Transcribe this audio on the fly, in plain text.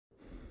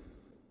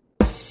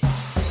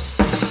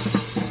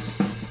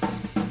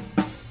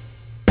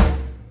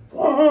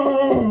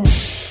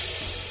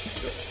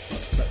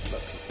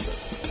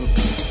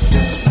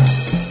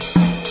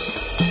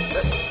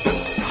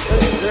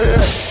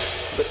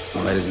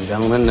and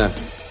gentlemen.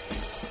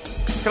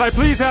 Can I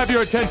please have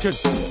your attention?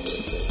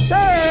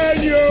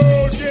 Can you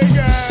dig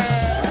it?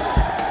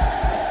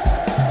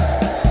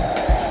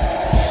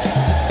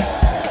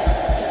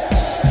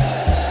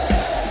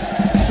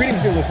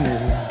 Greetings, dear listeners.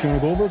 This is Jonah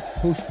Goldberg,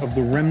 host of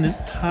the Remnant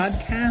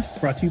Podcast,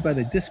 brought to you by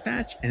The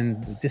Dispatch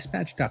and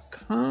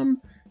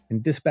Dispatch.com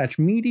and Dispatch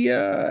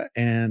Media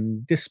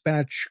and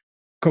Dispatch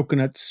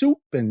Coconut Soup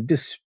and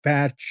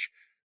Dispatch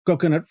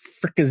Coconut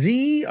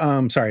Fricassee.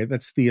 Sorry,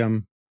 that's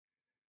the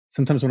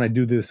sometimes when I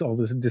do this, all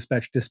this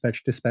dispatch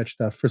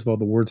stuff, first of all,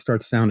 the word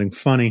starts sounding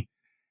funny.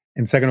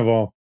 And second of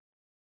all,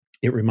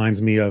 it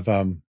reminds me of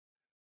the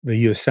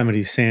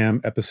Yosemite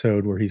Sam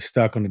episode where he's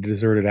stuck on a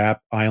deserted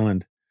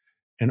island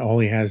and all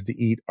he has to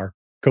eat are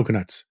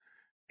coconuts.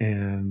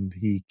 And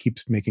he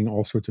keeps making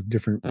all sorts of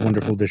different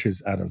wonderful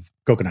dishes out of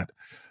coconut.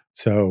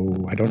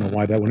 So I don't know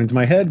why that went into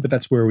my head, but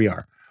that's where we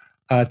are.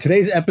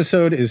 Today's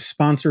episode is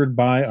sponsored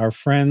by our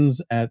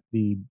friends at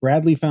the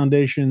Bradley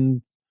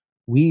Foundation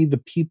We the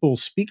People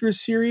Speakers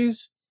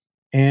Series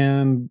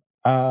and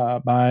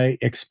by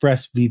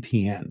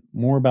ExpressVPN.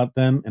 More about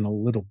them in a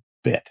little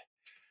bit.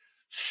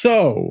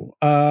 So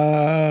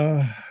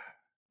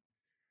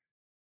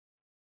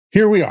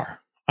here we are.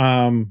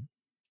 A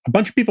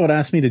bunch of people had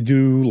asked me to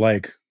do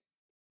like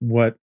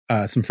what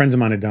some friends of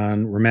mine had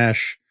done.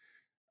 Ramesh,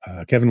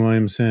 Kevin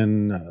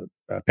Williamson,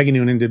 Peggy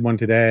Noonan did one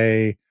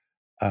today.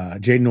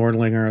 Jade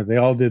Nordlinger, they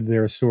all did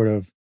their sort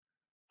of,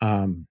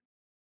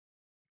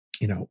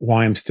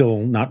 why I'm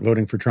still not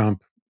voting for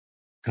Trump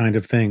kind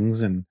of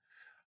things. And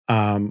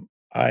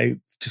I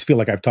just feel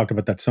like I've talked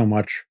about that so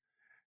much.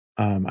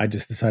 I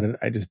just decided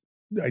I just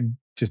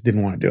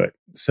didn't want to do it.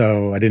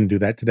 So I didn't do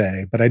that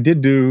today, but I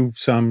did do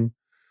some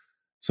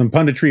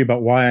punditry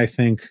about why I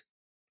think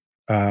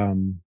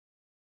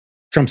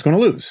Trump's going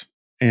to lose.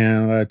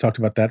 And I talked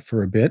about that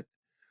for a bit.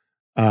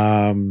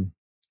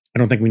 I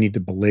don't think we need to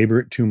belabor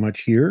it too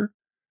much here.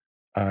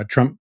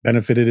 Trump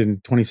benefited in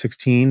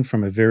 2016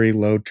 from a very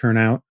low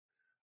turnout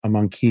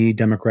among key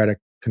Democratic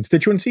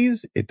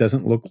constituencies. It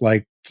doesn't look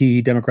like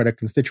key Democratic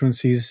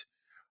constituencies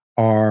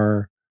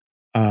are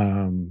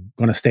going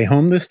to stay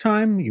home this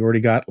time. You already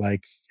got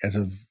like, as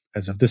of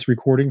this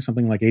recording,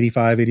 something like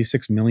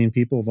 86 million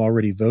people have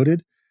already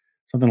voted.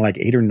 Something like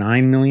 8 or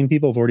 9 million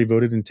people have already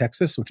voted in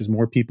Texas, which is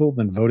more people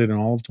than voted in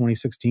all of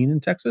 2016 in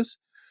Texas.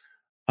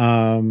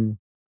 And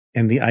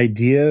the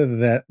idea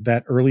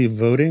that early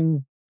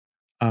voting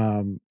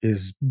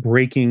is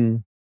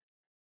breaking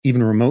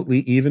even remotely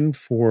even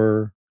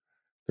for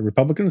the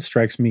Republicans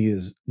strikes me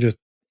as just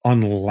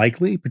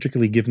unlikely,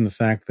 particularly given the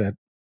fact that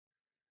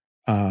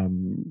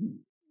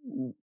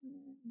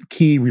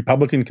key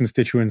Republican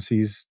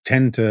constituencies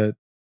tend to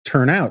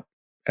turn out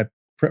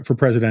for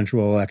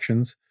presidential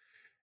elections.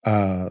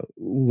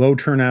 Low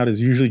turnout is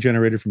usually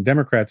generated from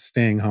Democrats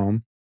staying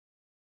home.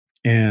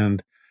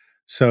 And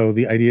so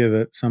the idea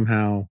that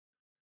somehow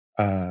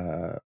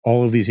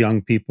all of these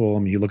young people, I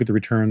mean, you look at the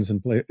returns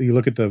and you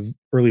look at the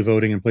early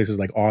voting in places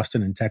like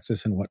Austin and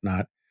Texas and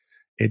whatnot,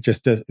 it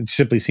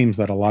simply seems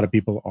that a lot of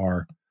people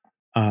are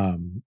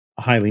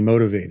highly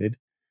motivated.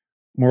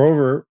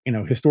 Moreover,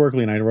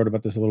 historically, and I wrote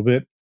about this a little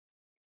bit,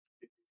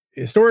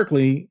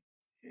 historically,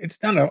 it's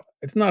not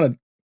a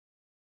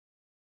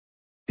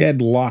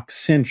deadlock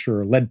cinch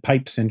or lead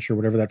pipe cinch or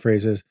whatever that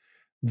phrase is,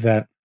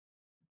 that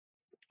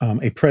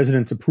a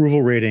president's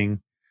approval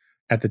rating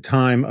at the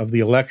time of the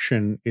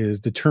election is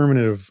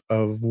determinative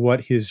of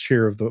what his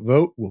share of the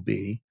vote will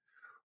be,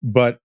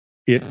 but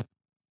it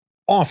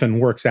often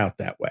works out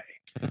that way.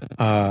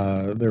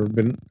 There have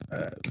been,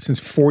 since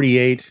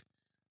 48,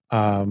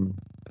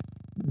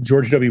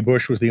 George W.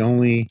 Bush was the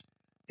only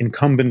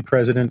incumbent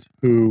president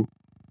who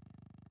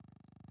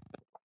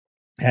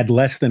had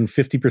less than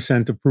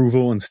 50%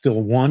 approval and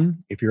still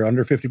won. If you're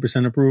under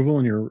 50% approval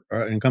and you're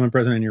an incumbent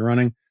president and you're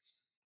running,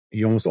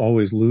 you almost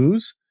always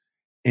lose.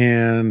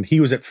 And he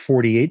was at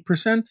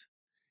 48%.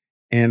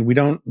 And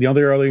the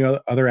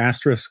other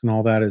asterisk and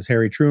all that is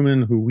Harry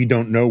Truman, who we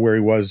don't know where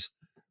he was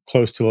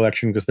close to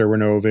election because there were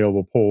no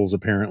available polls,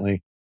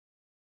 apparently.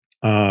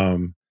 But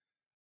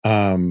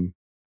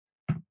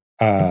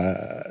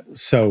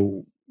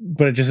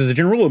it just as a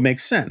general rule, it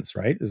makes sense,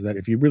 right? Is that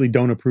if you really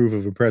don't approve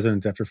of a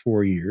president after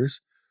 4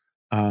 years,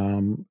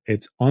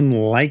 it's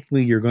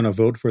unlikely you're going to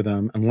vote for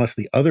them unless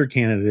the other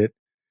candidate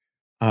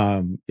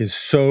is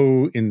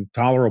so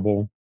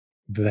intolerable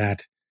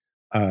that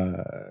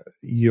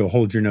you'll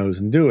hold your nose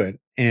and do it.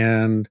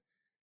 And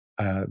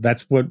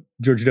that's what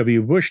George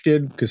W. Bush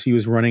did, because he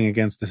was running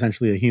against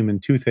essentially a human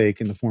toothache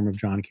in the form of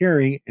John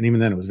Kerry. And even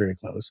then it was very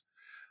close.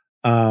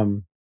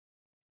 And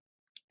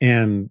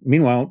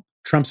meanwhile,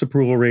 Trump's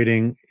approval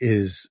rating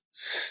is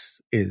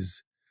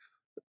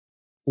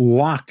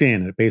locked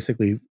in at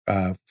basically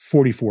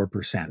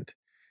 44%.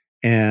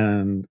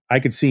 And I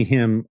could see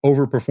him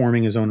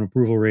overperforming his own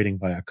approval rating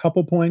by a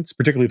couple points,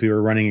 particularly if he were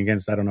running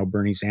against, I don't know,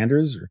 Bernie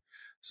Sanders or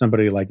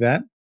somebody like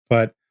that.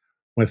 But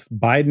with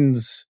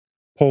Biden's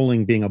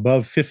polling being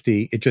above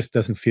 50, it just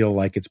doesn't feel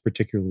like it's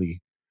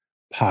particularly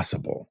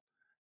possible.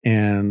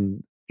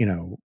 And,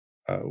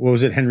 what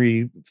was it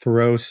Henry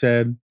Thoreau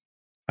said?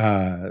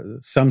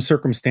 Some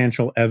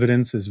circumstantial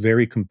evidence is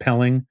very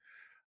compelling,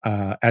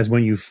 as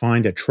when you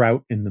find a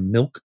trout in the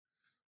milk.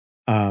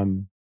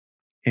 And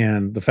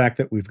the fact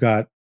that we've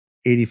got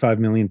 85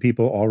 million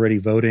people already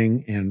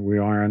voting, and we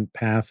are on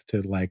path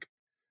to like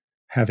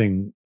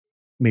having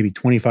maybe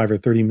 25 or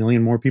 30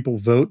 million more people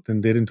vote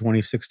than did in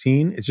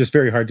 2016. It's just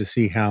very hard to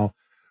see how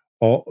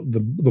all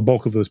the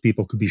bulk of those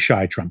people could be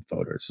shy Trump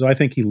voters. So I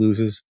think he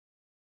loses.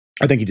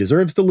 I think he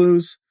deserves to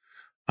lose.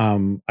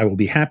 I will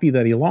be happy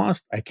that he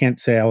lost. I can't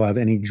say I'll have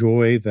any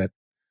joy that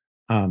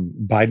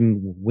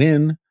Biden will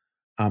win.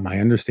 I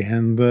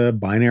understand the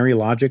binary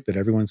logic that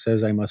everyone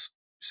says I must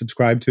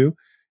subscribe to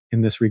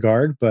in this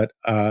regard, but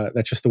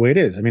that's just the way it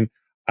is. I mean,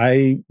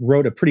 I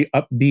wrote a pretty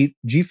upbeat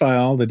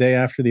G-file the day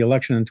after the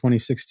election in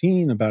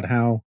 2016 about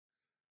how,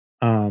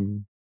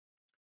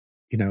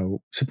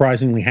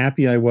 surprisingly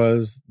happy I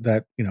was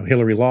that,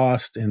 Hillary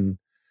lost. And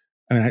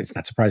I mean, it's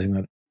not surprising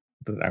that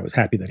I was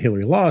happy that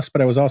Hillary lost,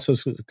 but I was also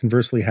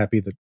conversely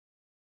happy that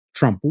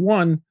Trump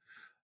won.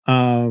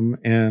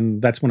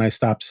 And that's when I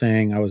stopped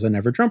saying I was a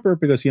never Trumper,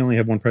 because he only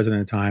had one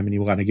president at a time and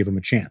you got to give him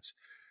a chance.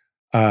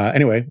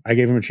 Anyway, I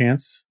gave him a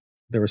chance.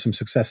 There were some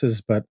successes,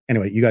 but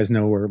anyway, you guys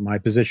know where my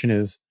position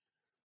is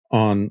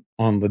on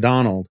the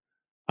Donald.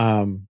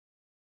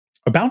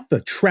 About the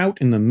trout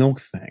in the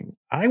milk thing,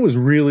 I was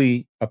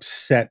really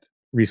upset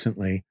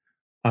recently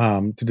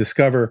to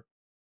discover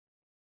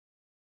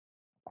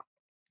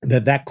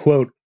that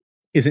quote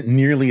isn't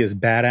nearly as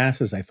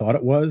badass as I thought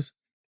it was.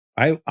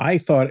 I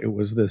thought it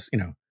was this,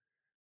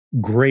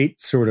 great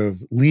sort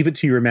of leave it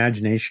to your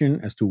imagination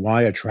as to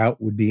why a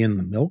trout would be in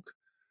the milk.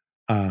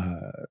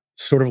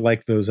 Sort of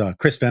like those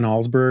Chris Van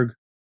Allsburg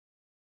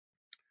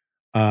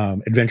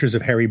Adventures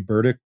of Harris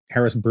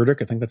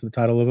Burdick, I think that's the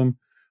title of them.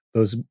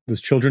 Those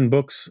children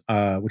books,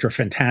 which are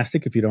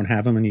fantastic if you don't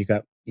have them and you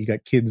got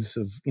kids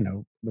of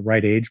the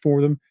right age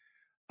for them.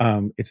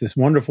 It's this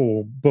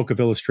wonderful book of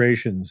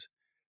illustrations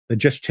that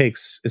just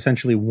takes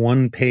essentially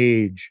one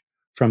page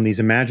from these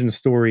imagined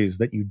stories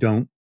that you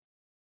don't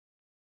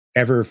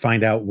ever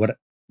find out what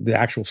the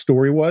actual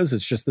story was.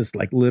 It's just this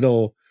like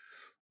little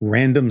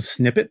random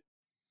snippet.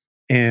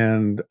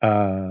 And,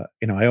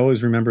 I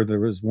always remember there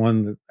was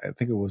one that I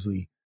think it was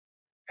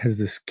has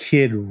this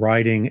kid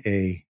riding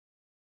a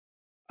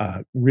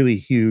really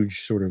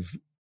huge sort of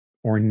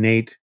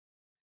ornate,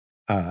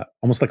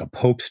 almost like a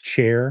Pope's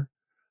chair.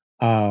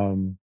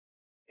 And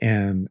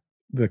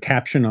the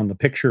caption on the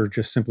picture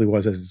just simply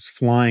was, as it's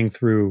flying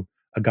through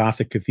a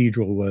Gothic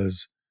cathedral,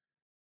 was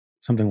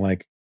something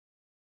like,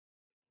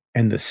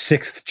 and the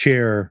sixth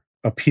chair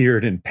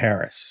appeared in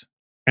Paris.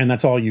 And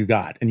that's all you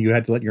got. And you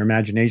had to let your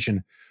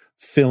imagination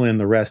fill in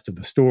the rest of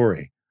the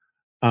story.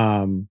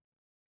 And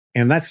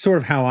that's sort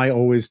of how I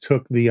always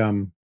took the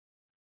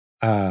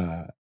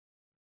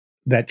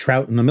that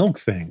trout in the milk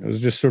thing. It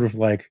was just sort of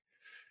like,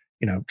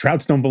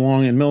 trouts don't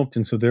belong in milk.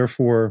 And so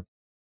therefore,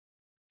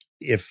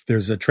 if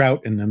there's a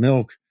trout in the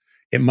milk,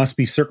 it must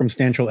be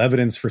circumstantial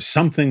evidence for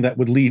something that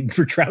would lead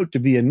for trout to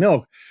be in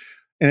milk.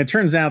 And it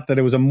turns out that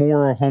it was a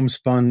more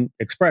homespun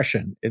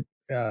expression.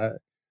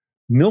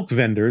 Milk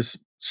vendors,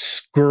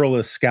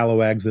 scurrilous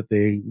scalawags that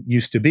they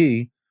used to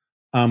be,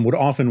 would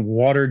often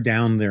water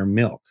down their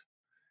milk.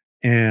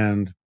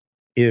 And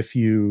if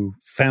you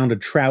found a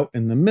trout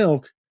in the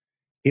milk,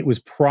 it was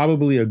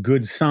probably a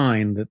good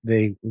sign that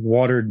they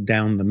watered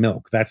down the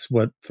milk. That's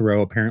what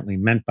Thoreau apparently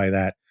meant by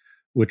that,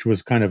 which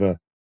was kind of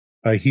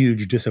a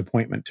huge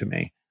disappointment to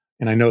me.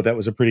 And I know that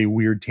was a pretty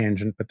weird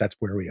tangent, but that's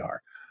where we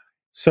are.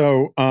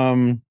 So,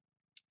 again,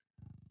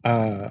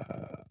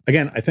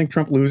 I think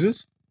Trump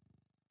loses.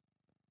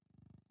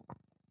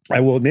 I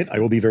will admit I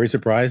will be very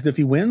surprised if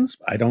he wins.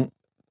 I don't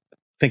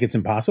think it's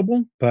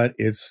impossible, but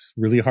it's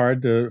really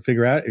hard to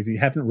figure out. If you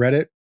haven't read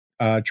it,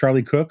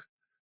 Charlie Cook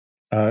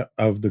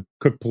of the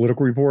Cook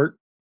Political Report,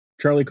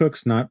 Charlie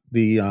Cook's not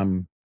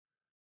the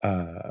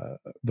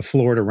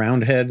Florida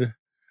Roundhead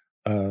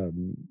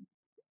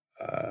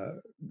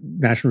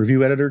National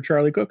Review editor,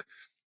 Charlie Cook,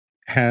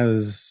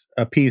 has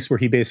a piece where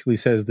he basically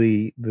says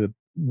the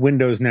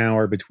windows now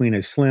are between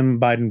a slim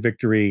Biden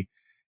victory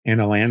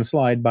and a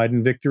landslide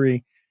Biden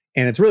victory.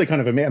 And it's really kind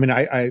of amazing.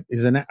 I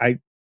mean, I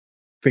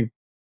think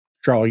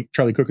Charlie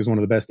Cook is one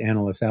of the best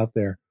analysts out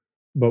there.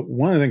 But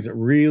one of the things that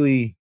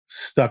really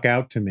stuck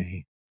out to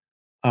me,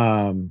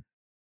 and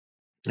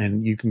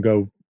you can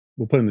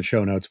we'll put in the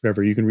show notes,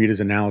 whatever, you can read his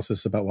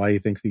analysis about why he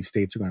thinks these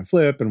states are going to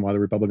flip and why the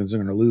Republicans are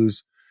going to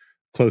lose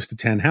close to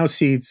 10 House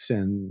seats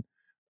and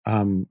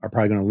are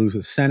probably going to lose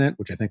the Senate,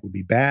 which I think would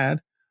be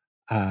bad,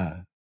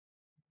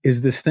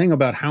 is this thing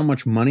about how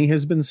much money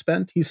has been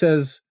spent. He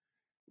says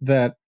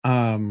that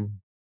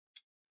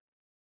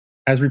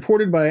as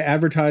reported by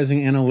Advertising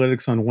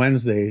Analytics on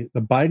Wednesday,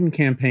 the Biden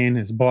campaign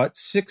has bought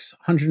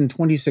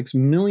 $626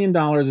 million in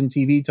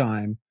TV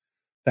time.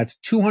 That's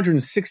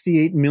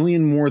 $268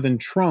 million more than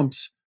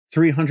Trump's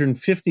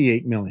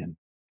 $358 million.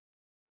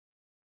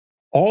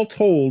 All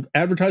told,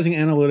 Advertising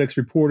Analytics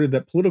reported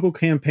that political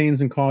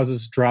campaigns and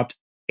causes dropped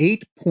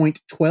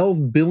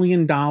 $8.12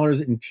 billion in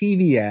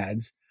TV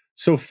ads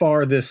so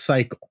far this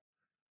cycle.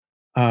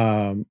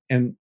 And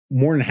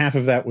more than half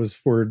of that was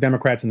for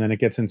Democrats, and then it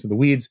gets into the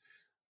weeds.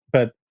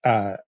 But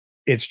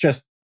that's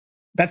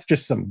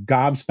just some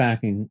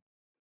gobsmacking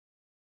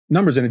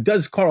numbers, and it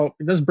does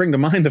bring to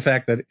mind the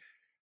fact that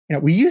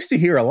we used to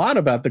hear a lot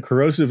about the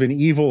corrosive and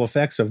evil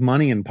effects of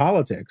money in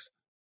politics,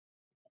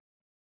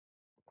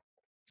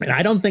 and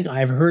I don't think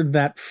I've heard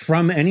that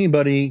from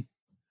anybody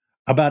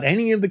about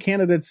any of the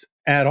candidates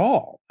at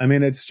all. I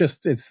mean,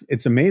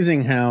 it's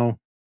amazing how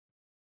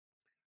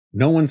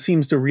no one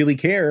seems to really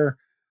care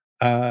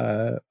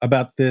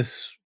about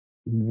this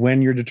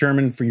when you're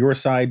determined for your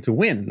side to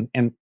win,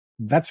 and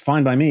that's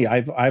fine by me.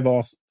 I've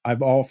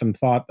often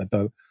thought that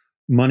the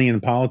money in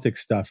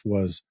politics stuff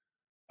was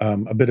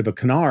a bit of a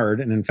canard,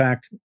 and in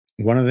fact,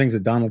 one of the things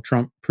that Donald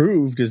Trump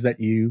proved is that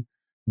you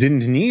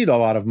didn't need a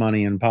lot of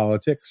money in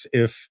politics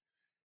if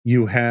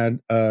you had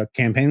a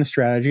campaign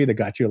strategy that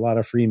got you a lot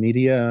of free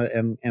media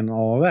and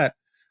all of that.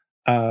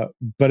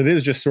 But it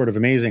is just sort of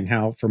amazing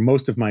how, for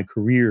most of my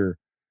career,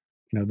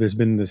 there's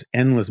been this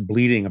endless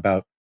bleating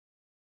about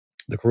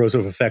the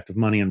corrosive effect of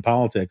money in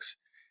politics,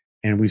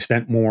 and we've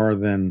spent more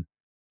than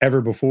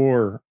ever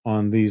before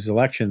on these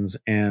elections,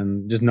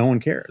 and just no one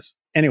cares.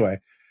 Anyway,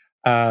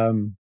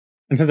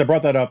 and since I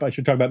brought that up, I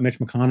should talk about Mitch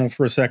McConnell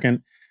for a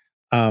second.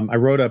 I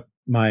wrote up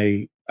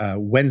my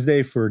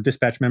Wednesday for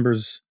Dispatch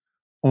members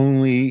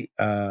only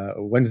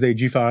Wednesday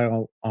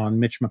G-file on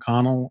Mitch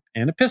McConnell,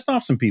 and it pissed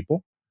off some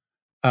people.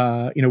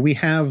 We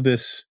have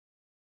this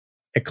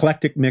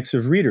eclectic mix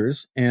of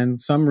readers,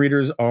 and some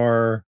readers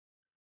are,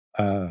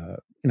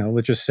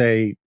 let's just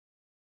say,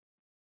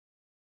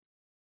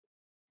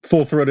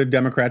 full-throated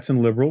Democrats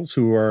and liberals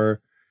who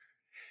are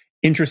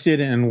interested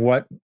in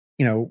what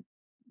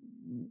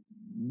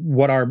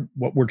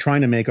we're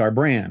trying to make our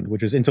brand,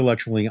 which is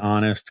intellectually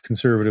honest,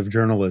 conservative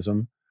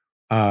journalism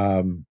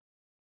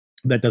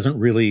that doesn't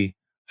really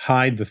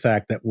hide the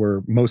fact that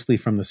we're mostly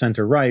from the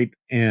center right,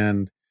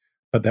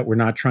 but that we're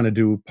not trying to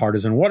do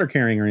partisan water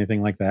carrying or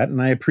anything like that.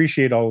 And I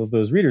appreciate all of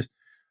those readers.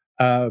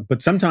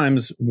 But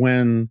sometimes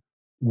when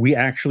we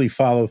actually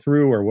follow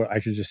through, or what I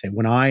should just say,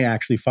 when I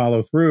actually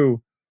follow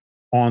through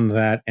on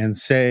that and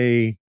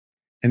say,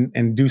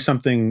 and do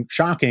something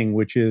shocking,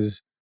 which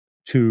is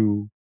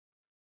to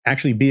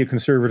actually be a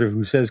conservative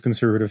who says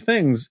conservative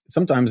things,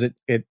 sometimes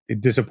it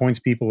disappoints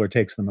people or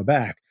takes them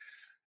aback.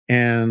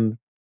 And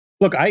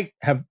look, I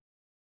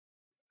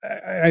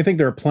think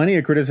there are plenty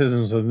of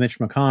criticisms of Mitch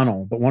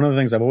McConnell, but one of the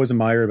things I've always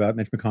admired about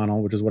Mitch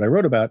McConnell, which is what I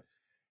wrote about,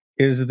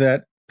 is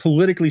that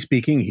politically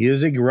speaking, he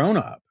is a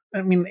grown-up.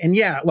 I mean, and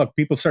yeah, look,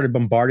 people started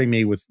bombarding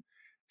me with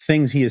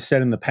things he has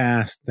said in the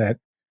past that,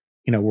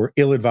 were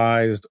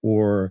ill-advised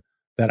or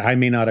that I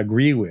may not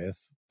agree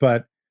with.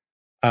 But,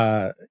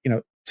 to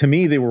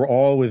me, they were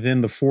all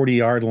within the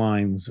 40-yard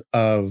lines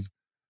of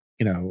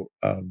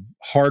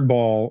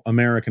hardball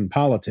American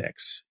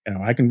politics.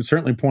 I can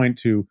certainly point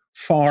to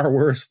far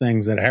worse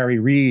things that Harry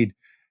Reid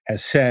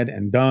has said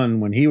and done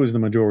when he was the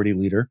majority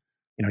leader.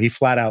 He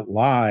flat out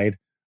lied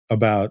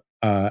about,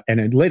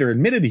 and later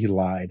admitted he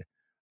lied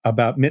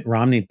about Mitt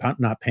Romney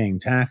not paying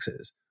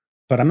taxes.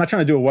 But I'm not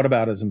trying to do a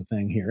whataboutism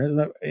thing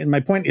here. And my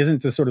point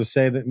isn't to sort of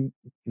say that,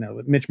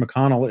 that Mitch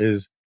McConnell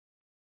is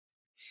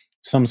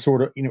some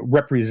sort of,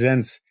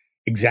 represents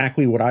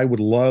exactly what I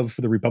would love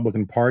for the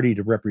Republican Party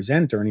to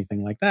represent or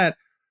anything like that.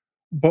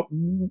 But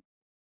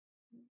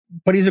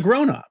he's a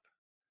grown-up.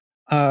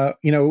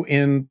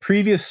 In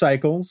previous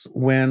cycles,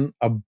 when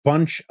a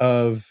bunch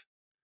of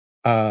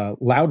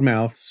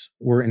loudmouths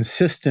were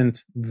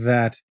insistent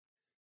that,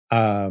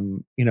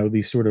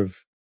 these sort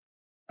of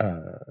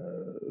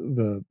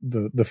the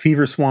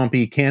fever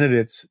swampy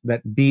candidates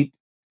that beat,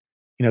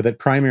 that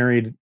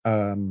primaried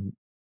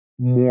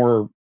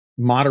more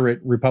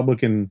moderate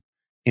Republican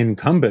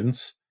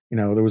incumbents.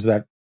 There was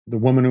the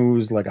woman who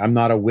was like, I'm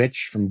not a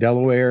witch, from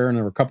Delaware, and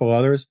there were a couple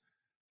others.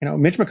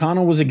 Mitch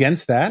McConnell was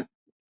against that,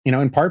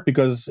 in part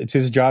because it's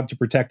his job to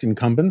protect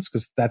incumbents,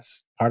 because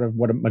that's part of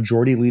what a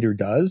majority leader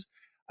does.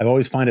 I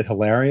always find it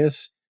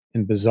hilarious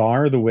and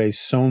bizarre the way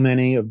so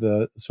many of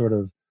the sort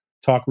of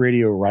talk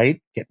radio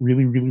right get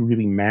really, really,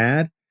 really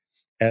mad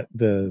at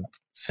the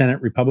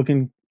Senate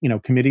Republican,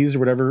 committees or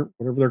whatever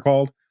they're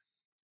called,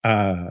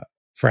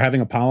 for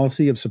having a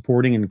policy of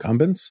supporting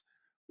incumbents,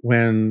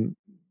 when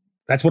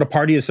that's what a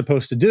party is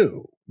supposed to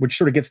do. Which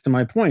sort of gets to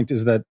my point,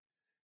 is that,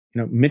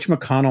 Mitch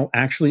McConnell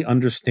actually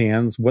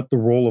understands what the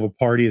role of a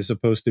party is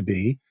supposed to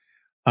be.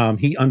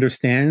 He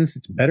understands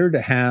it's better to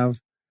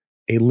have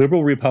a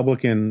liberal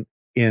Republican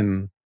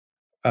in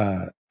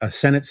a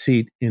Senate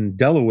seat in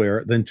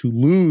Delaware than to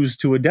lose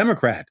to a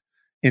Democrat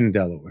in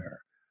Delaware.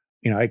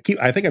 I think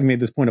I've made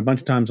this point a bunch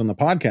of times on the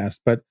podcast,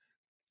 but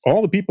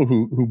all the people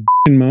who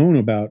moan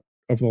about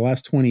over the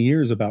last 20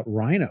 years about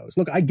rhinos.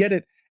 Look, I get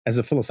it as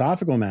a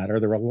philosophical matter.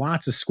 There were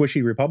lots of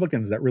squishy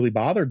Republicans that really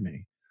bothered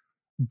me.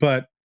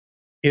 But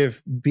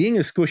if being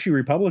a squishy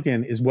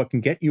Republican is what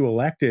can get you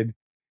elected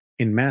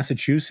in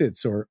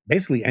Massachusetts or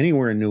basically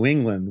anywhere in New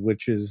England,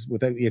 which is,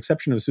 with the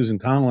exception of Susan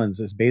Collins,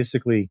 is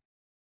basically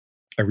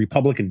a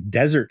Republican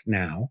desert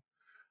now,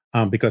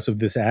 because of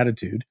this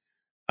attitude,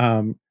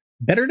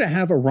 better to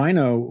have a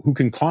rhino who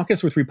can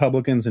caucus with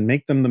Republicans and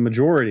make them the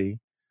majority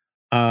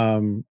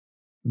than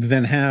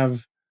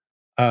have,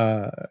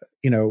 than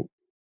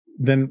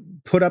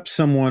put up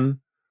someone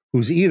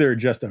who's either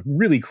just a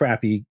really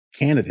crappy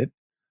candidate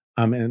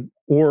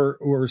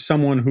or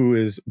someone who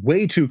is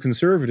way too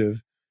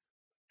conservative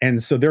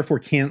and so therefore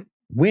can't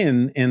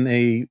win in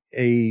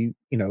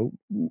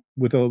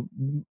with a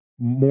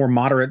more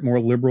moderate, more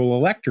liberal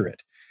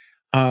electorate.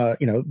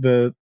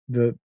 The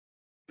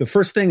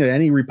first thing that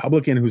any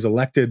Republican who's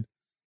elected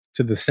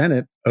to the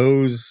Senate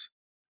owes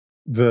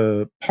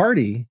the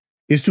party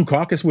is to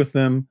caucus with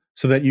them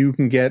so that you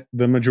can get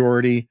the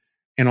majority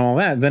and all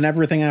that. Then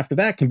everything after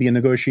that can be a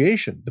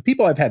negotiation. The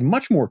people I've had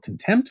much more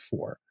contempt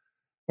for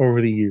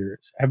over the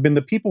years have been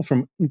the people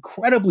from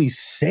incredibly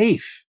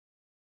safe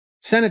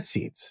Senate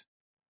seats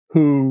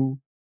who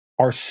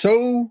are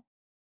so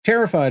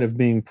terrified of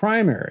being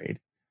primaried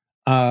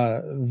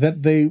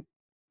that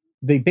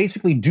they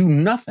basically do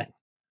nothing.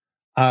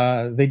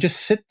 They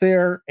just sit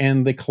there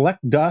and they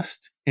collect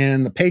dust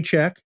and a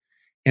paycheck,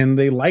 and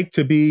they like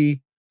to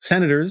be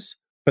senators,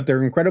 but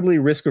they're incredibly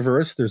risk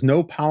averse. There's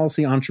no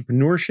policy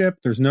entrepreneurship.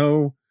 There's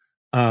no,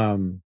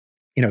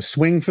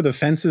 swing for the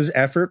fences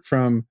effort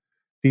from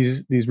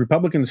these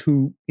Republicans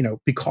who,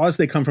 because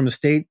they come from a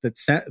state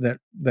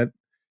that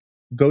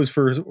goes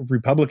for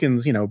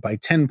Republicans, by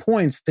 10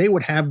 points, they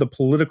would have the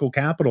political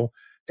capital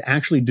to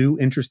actually do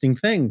interesting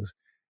things.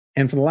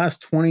 And for the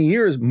last 20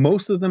 years,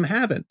 most of them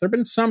haven't. There have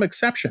been some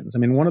exceptions. I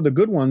mean, one of the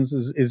good ones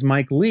is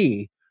Mike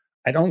Lee.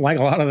 I don't like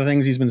a lot of the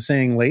things he's been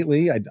saying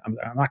lately. I'm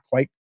not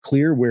quite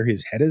clear where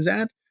his head is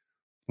at,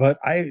 but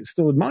I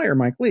still admire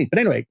Mike Lee. But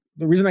anyway,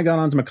 the reason I got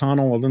onto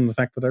McConnell, other than the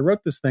fact that I wrote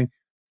this thing,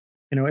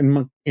 in I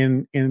think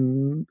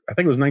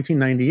it was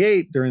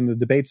 1998 during the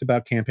debates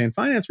about campaign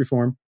finance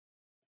reform,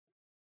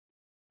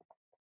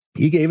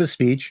 he gave a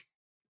speech,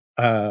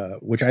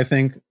 which I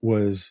think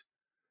was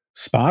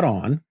spot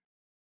on,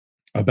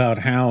 about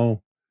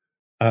how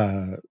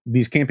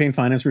these campaign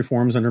finance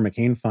reforms under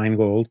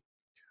McCain-Feingold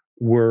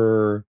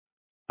were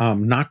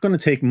not going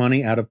to take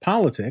money out of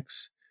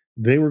politics.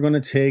 They were going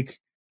to take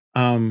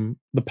the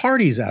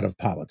parties out of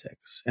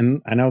politics.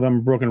 And I know that I'm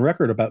a broken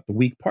record about the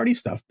weak party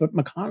stuff, but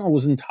McConnell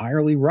was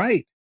entirely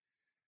right.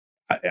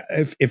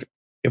 If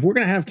we're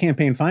going to have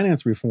campaign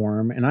finance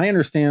reform, and I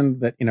understand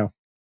that,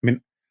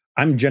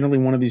 I'm generally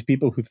one of these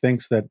people who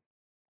thinks that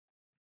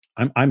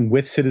I'm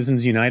with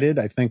Citizens United.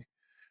 I think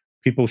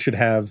people should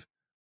have,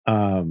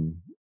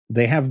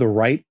 they have the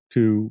right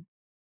to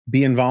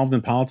be involved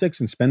in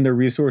politics and spend their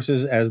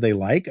resources as they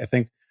like. I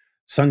think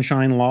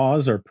sunshine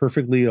laws are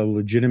perfectly a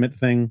legitimate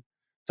thing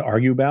to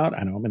argue about.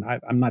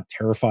 I'm not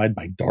terrified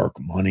by dark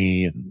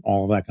money and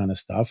all of that kind of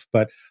stuff,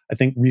 but I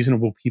think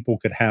reasonable people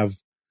could have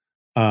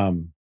a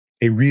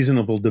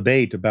reasonable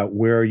debate about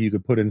where you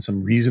could put in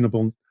some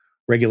reasonable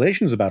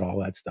regulations about all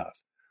that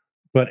stuff.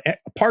 But a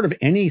part of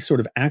any sort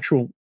of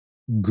actual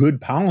good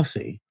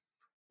policy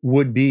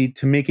would be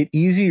to make it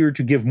easier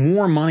to give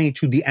more money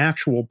to the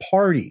actual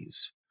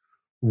parties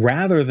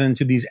rather than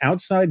to these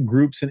outside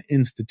groups and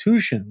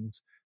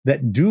institutions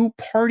that do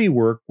party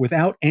work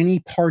without any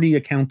party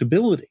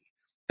accountability.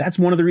 That's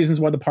one of the reasons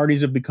why the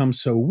parties have become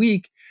so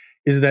weak,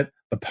 is that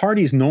the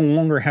parties no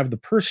longer have the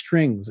purse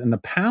strings and the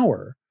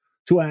power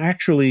to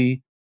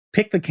actually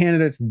pick the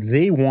candidates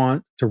they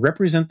want to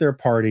represent their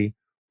party,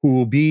 who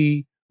will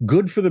be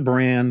good for the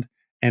brand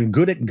and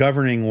good at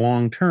governing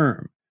long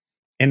term.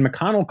 And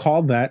McConnell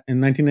called that in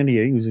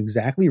 1998. He was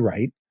exactly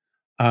right.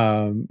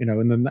 In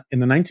the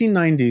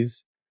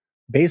 1990s,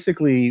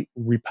 basically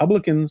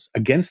Republicans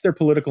against their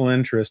political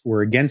interest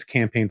were against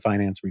campaign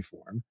finance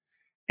reform,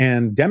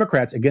 and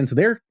Democrats against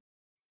their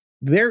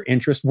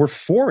interest were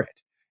for it.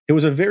 It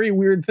was a very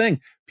weird thing.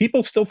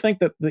 People still think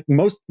that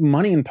most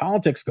money in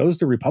politics goes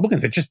to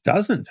Republicans. It just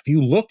doesn't. If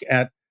you look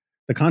at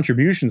the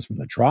contributions from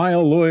the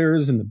trial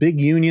lawyers and the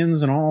big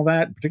unions and all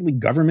that, particularly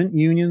government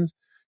unions,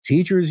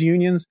 teachers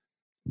unions,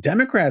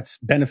 Democrats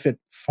benefit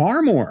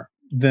far more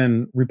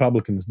than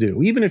Republicans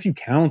do, even if you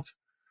count,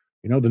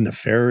 the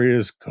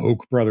nefarious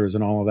Koch brothers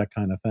and all of that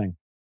kind of thing.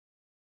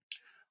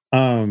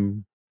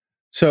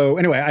 So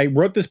anyway, I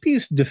wrote this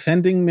piece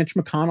defending Mitch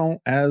McConnell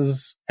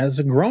as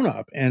a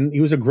grown-up, and he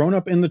was a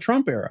grown-up in the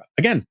Trump era.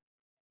 Again,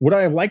 would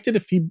I have liked it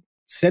if he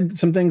said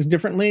some things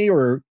differently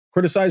or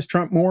criticized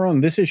Trump more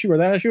on this issue or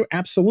that issue?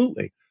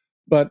 Absolutely.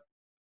 But,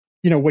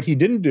 what he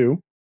didn't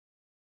do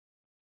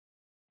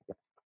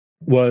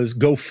was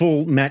go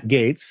full Matt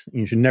Gaetz.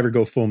 You should never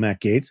go full Matt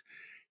Gaetz.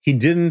 He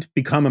didn't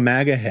become a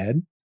MAGA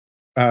head.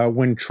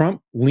 When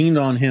Trump leaned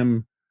on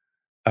him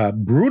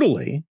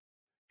brutally,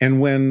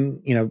 and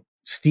when,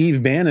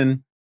 Steve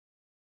Bannon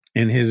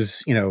and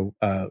his,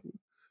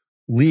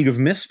 League of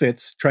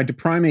Misfits tried to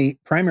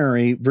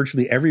primary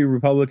virtually every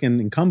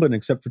Republican incumbent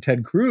except for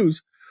Ted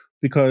Cruz,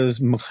 because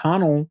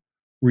McConnell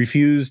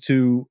refused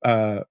to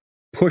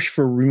push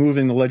for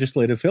removing the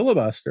legislative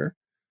filibuster.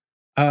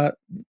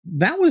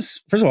 That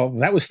was, first of all,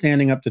 that was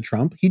standing up to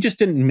Trump. He just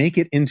didn't make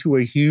it into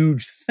a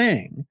huge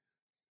thing,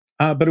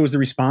 but it was the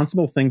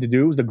responsible thing to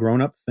do. It was the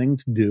grown-up thing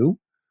to do.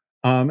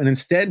 And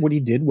instead, what he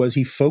did was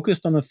he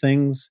focused on the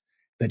things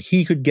that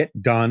he could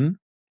get done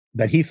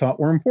that he thought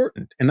were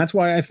important. And that's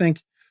why I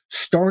think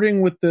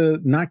starting with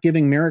the not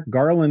giving Merrick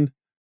Garland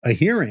a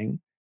hearing,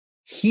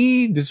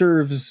 he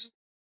deserves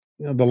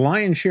the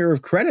lion's share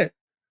of credit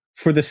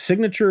for the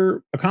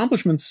signature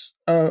accomplishment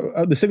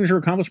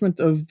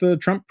of the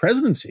Trump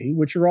presidency,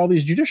 which are all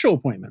these judicial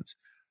appointments.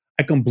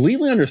 I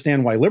completely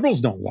understand why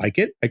liberals don't like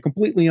it. I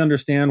completely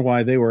understand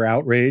why they were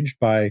outraged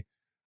by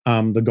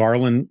the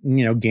Garland,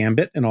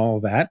 gambit and all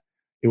of that.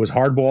 It was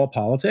hardball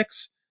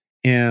politics,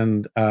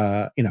 and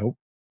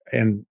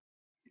and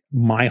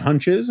my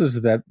hunch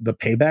is that the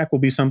payback will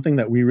be something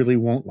that we really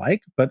won't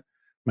like. But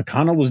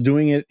McConnell was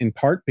doing it in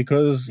part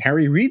because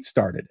Harry Reid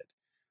started it.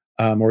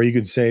 Or you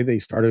could say they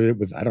started it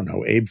with, I don't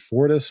know, Abe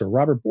Fortas or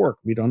Robert Bork.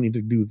 We don't need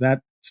to do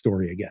that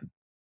story again.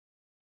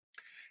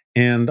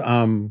 And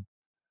one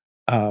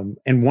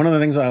of the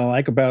things I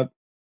like about,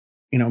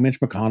 Mitch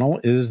McConnell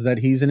is that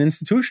he's an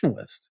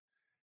institutionalist.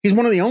 He's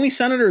one of the only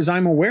senators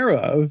I'm aware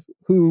of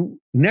who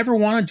never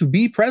wanted to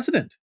be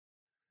president.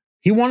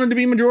 He wanted to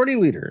be majority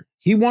leader.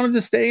 He wanted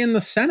to stay in the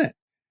Senate.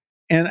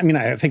 And I mean,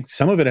 I think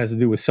some of it has to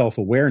do with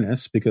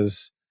self-awareness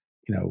because,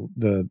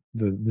 the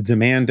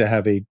demand to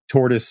have a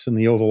tortoise in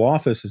the Oval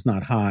Office is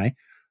not high.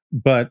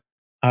 But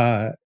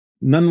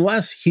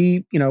nonetheless,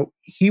 he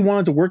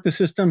wanted to work the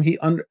system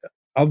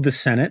of the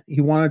Senate. He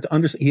wanted to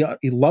understand.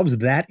 He loves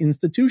that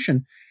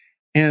institution.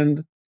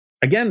 And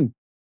again,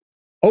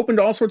 open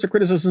to all sorts of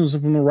criticisms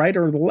from the right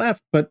or the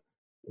left. But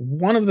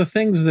one of the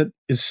things that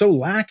is so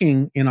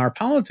lacking in our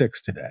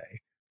politics today,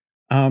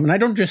 and I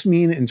don't just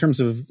mean in terms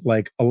of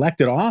like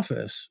elected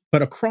office,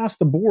 but across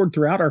the board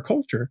throughout our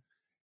culture,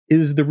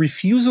 is the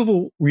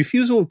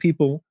refusal of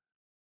people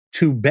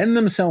to bend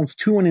themselves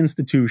to an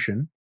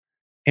institution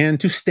and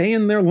to stay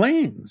in their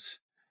lanes.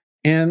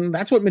 And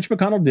that's what Mitch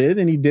McConnell did.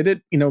 And he did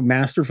it,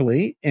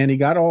 masterfully. And he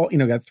got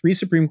got 3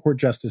 Supreme Court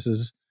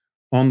justices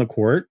on the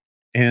court.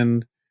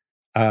 And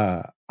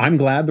I'm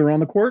glad they're on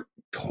the court.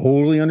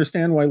 Totally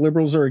understand why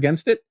liberals are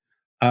against it.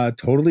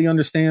 Totally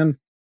understand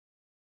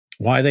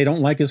why they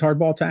don't like his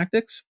hardball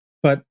tactics.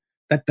 But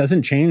that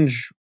doesn't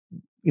change,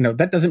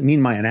 that doesn't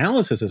mean my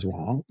analysis is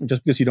wrong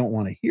just because you don't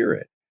want to hear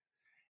it.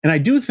 And I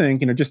do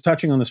think, just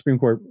touching on the Supreme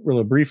Court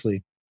really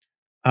briefly,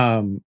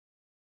 the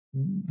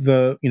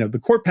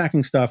court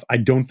packing stuff, I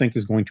don't think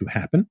is going to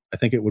happen. I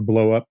think it would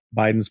blow up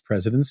Biden's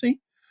presidency.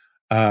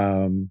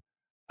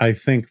 I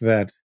think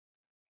that,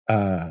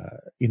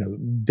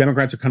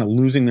 Democrats are kind of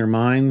losing their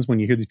minds when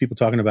you hear these people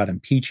talking about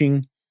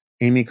impeaching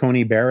Amy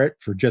Coney Barrett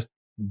for just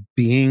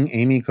being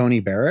Amy Coney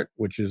Barrett,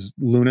 which is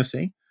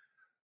lunacy.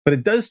 But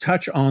it does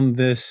touch on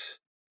this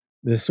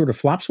sort of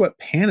flop sweat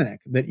panic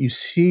that you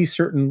see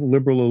certain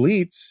liberal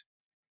elites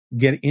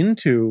get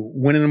into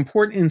when an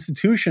important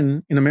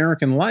institution in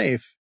American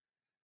life,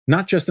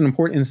 not just an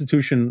important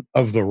institution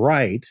of the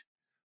right,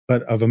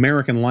 but of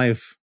American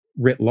life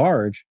writ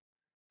large,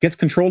 gets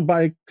controlled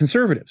by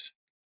conservatives.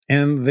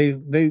 And they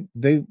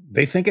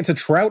think it's a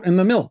trout in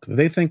the milk.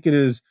 They think it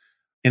is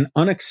an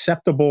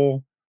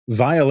unacceptable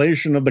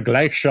violation of the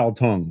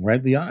Gleichschaltung,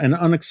 right? An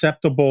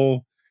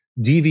unacceptable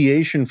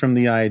deviation from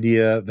the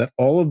idea that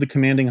all of the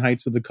commanding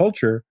heights of the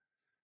culture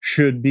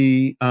should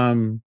be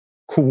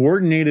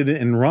coordinated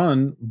and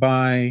run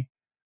by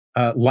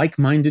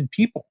like-minded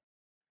people.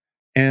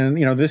 And,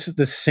 this is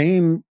the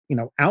same,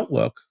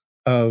 outlook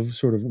of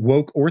sort of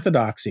woke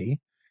orthodoxy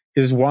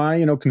is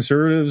why,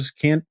 conservatives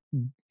can't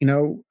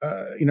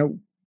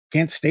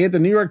stay at the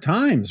New York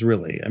Times,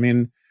 really. I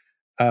mean,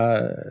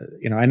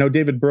 I know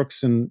David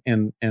Brooks and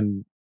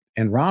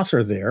Ross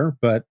are there,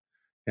 but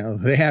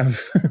they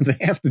have they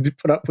have to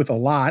put up with a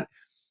lot,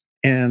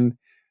 and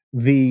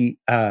just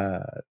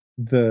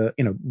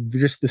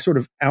the sort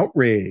of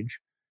outrage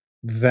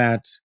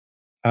that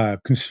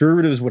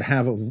conservatives would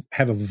have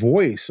a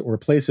voice or a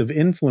place of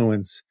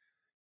influence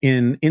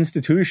in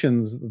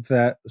institutions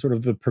that sort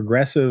of the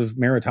progressive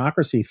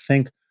meritocracy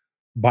think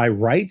by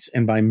rights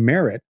and by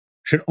merit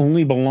should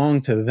only belong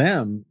to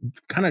them,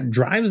 kind of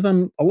drives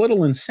them a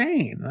little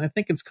insane. And I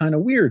think it's kind of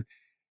weird.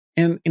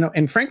 And,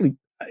 and frankly,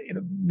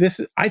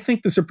 I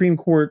think the Supreme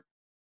Court,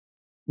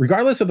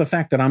 regardless of the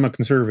fact that I'm a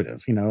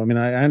conservative, I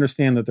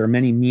understand that there are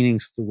many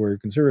meanings to the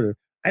word conservative.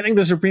 I think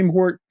the Supreme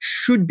Court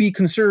should be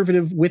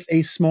conservative with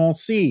a small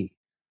c.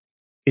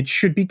 It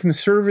should be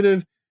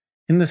conservative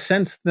in the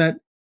sense that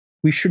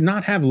we should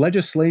not have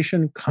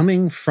legislation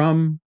coming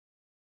from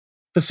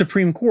the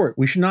Supreme Court.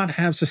 We should not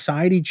have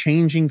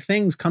society-changing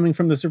things coming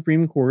from the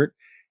Supreme Court,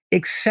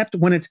 except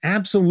when it's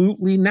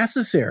absolutely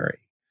necessary,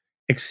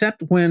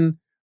 except when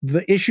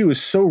the issue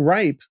is so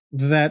ripe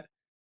that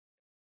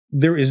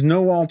there is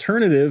no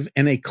alternative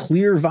and a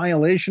clear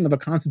violation of a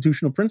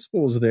constitutional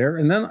principle is there,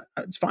 and then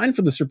it's fine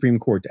for the Supreme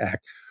Court to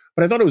act.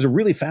 But I thought it was a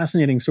really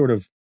fascinating sort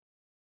of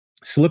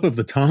slip of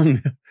the tongue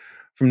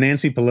from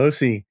Nancy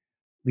Pelosi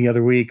the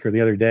other week or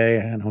the other day,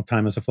 I don't know,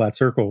 time is a flat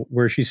circle,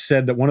 where she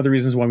said that one of the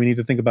reasons why we need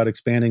to think about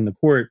expanding the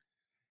court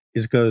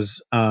is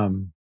because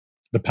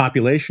the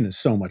population is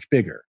so much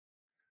bigger,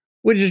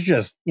 which is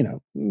just,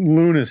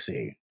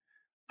 lunacy.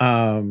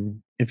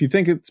 if you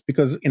think it's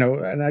because,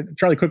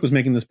 Charlie Cook was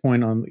making this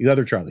point on the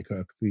other Charlie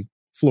Cook, the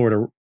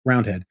Florida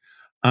Roundhead,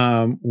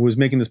 was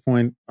making this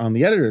point on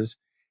the editors.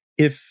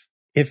 If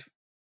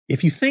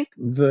you think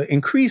the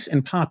increase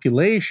in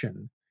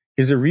population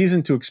is a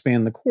reason to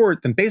expand the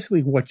court, then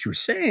basically what you're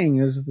saying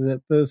is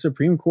that the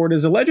Supreme Court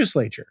is a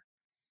legislature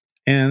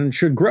and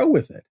should grow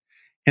with it.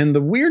 And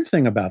the weird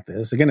thing about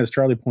this, again, as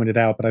Charlie pointed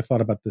out, but I thought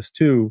about this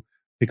too,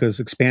 because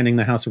expanding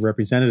the House of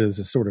Representatives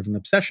is sort of an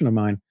obsession of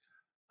mine.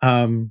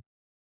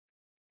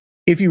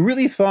 If you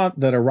really thought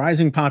that a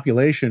rising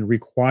population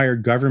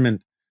required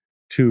government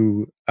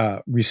to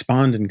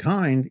respond in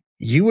kind,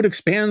 you would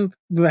expand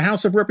the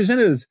House of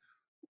Representatives,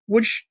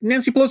 which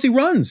Nancy Pelosi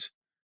runs.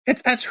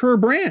 That's her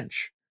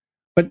branch.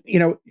 But,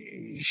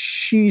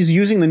 she's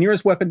using the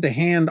nearest weapon to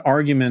hand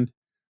argument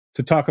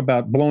to talk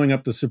about blowing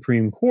up the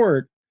Supreme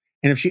Court.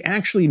 And if she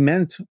actually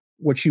meant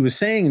what she was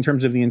saying in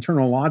terms of the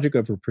internal logic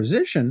of her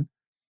position,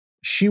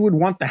 she would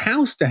want the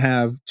House to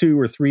have 2,000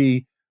 or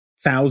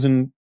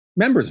 3,000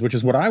 members, which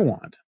is what I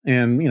want.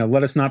 And,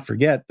 let us not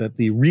forget that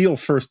the real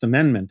First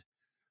Amendment,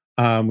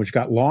 which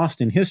got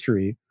lost in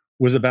history,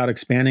 was about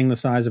expanding the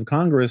size of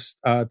Congress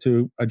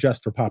to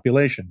adjust for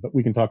population. But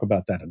we can talk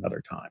about that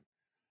another time.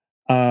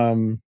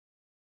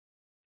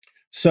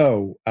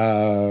 So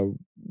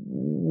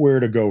where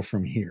to go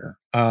from here?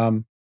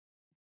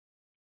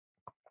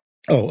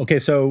 Okay.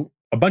 So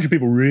a bunch of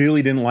people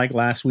really didn't like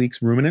last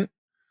week's Ruminant.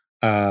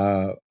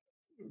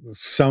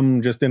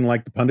 Some just didn't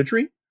like the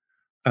punditry.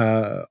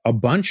 A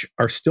bunch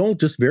are still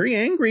just very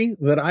angry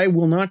that I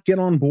will not get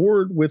on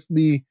board with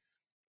the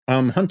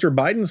Hunter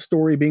Biden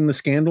story being the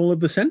scandal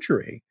of the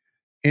century.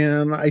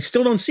 And I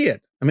still don't see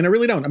it. I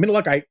really don't.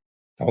 Look, I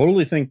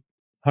totally think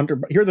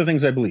here are the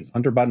things I believe.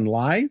 Hunter Biden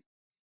lied.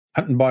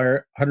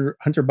 Hunter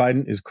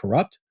Biden is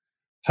corrupt.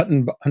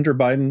 Hunter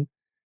Biden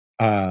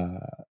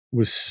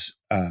was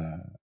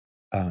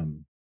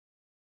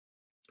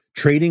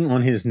trading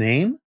on his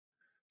name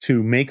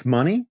to make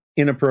money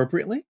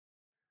inappropriately.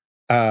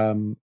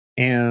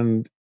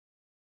 And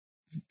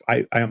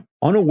I am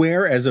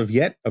unaware as of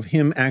yet of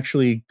him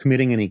actually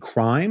committing any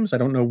crimes. I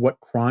don't know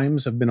what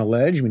crimes have been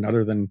alleged.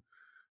 Other than,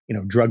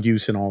 drug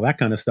use and all that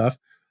kind of stuff.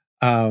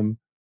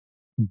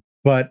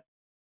 But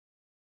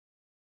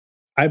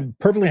I'm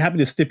perfectly happy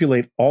to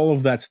stipulate all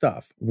of that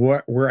stuff.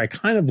 Where I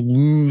kind of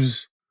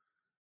lose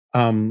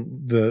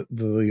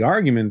the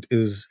argument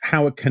is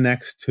how it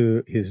connects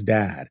to his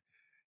dad.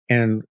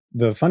 And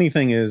the funny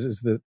thing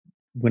is that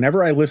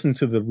whenever I listen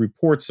to the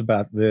reports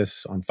about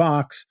this on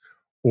Fox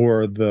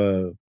or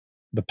the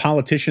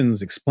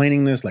politicians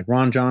explaining this, like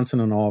Ron Johnson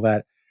and all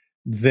that,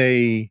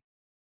 they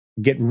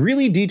get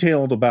really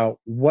detailed about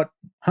what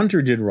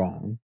Hunter did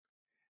wrong.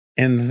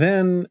 And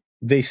then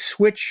they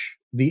switch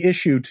the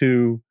issue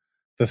to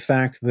the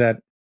fact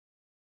that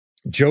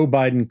Joe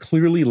Biden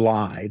clearly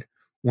lied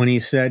when he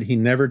said he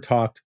never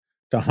talked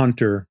to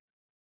Hunter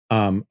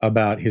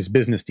about his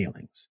business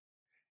dealings.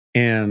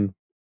 And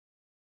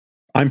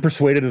I'm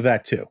persuaded of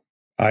that too.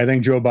 I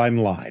think Joe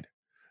Biden lied.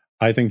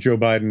 I think Joe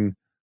Biden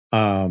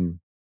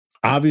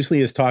obviously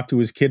has talked to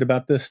his kid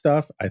about this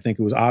stuff. I think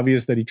it was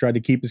obvious that he tried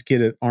to keep his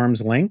kid at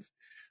arm's length.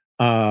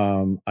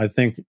 I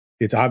think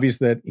it's obvious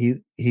that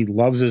he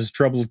loves his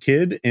troubled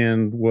kid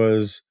and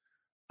was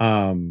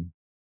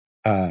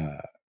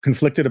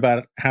conflicted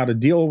about how to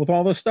deal with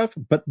all this stuff.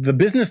 But the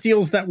business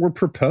deals that were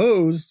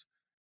proposed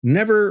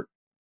never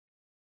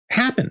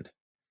happened.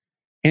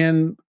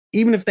 And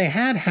even if they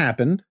had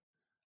happened,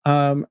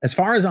 as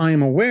far as I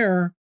am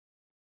aware,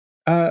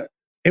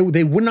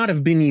 they would not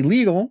have been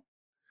illegal,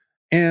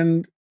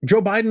 and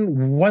Joe Biden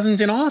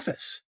wasn't in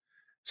office.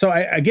 So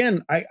I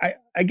get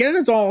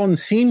it's all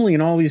unseemly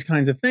and all these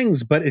kinds of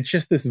things, but it's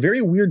just this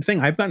very weird thing.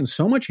 I've gotten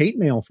so much hate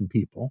mail from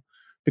people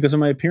because of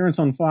my appearance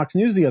on Fox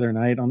News the other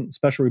night on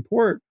Special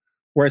Report,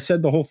 where I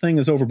said the whole thing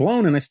is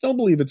overblown, and I still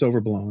believe it's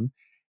overblown.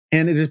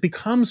 And it has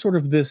become sort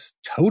of this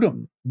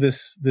totem,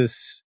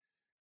 this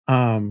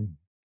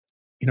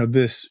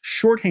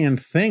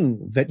shorthand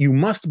thing that you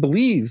must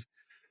believe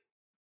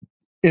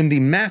in the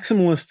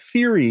maximalist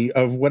theory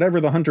of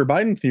whatever the Hunter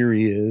Biden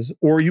theory is,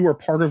 or you are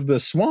part of the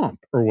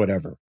swamp or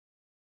whatever.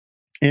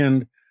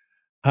 And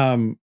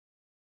I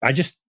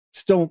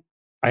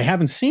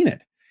haven't seen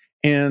it.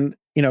 And,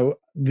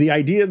 the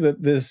idea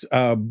that this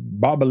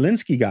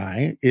Bobolinsky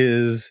guy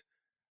is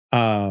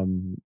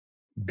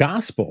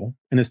gospel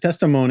and his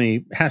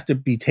testimony has to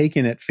be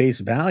taken at face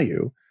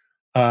value.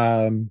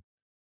 I'm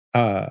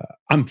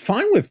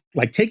fine with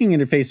taking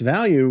it at face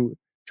value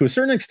to a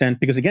certain extent,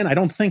 because again, I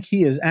don't think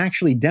he has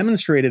actually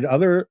demonstrated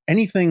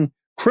anything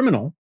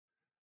criminal.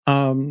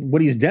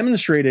 What he's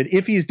demonstrated,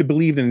 if he's to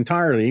believe it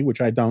entirely, which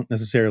I don't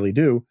necessarily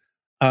do,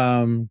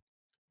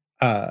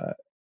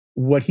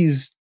 what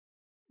he's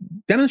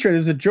demonstrated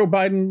is that Joe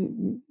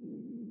Biden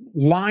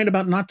lied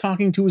about not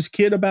talking to his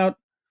kid about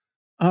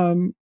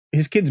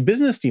his kid's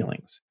business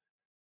dealings.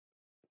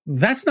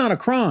 That's not a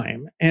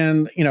crime.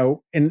 And,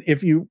 and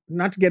if you,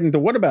 not to get into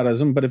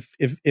whataboutism, but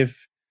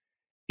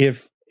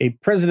if a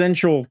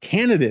presidential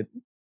candidate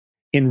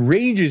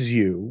enrages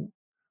you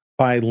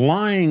by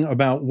lying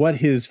about what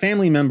his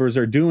family members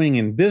are doing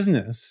in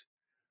business.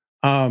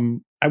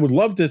 I would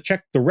love to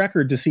check the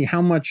record to see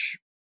how much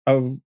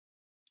of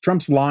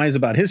Trump's lies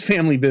about his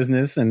family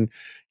business and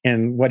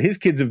what his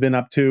kids have been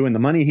up to and the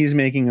money he's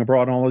making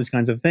abroad and all these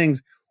kinds of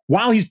things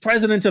while he's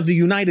president of the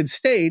United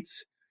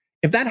States.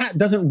 If that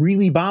doesn't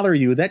really bother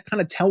you, that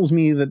kind of tells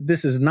me that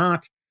this is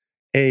not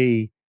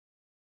this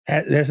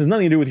has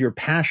nothing to do with your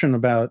passion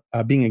about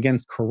being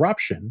against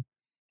corruption.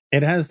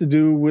 It has to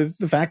do with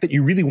the fact that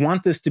you really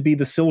want this to be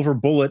the silver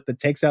bullet that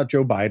takes out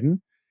Joe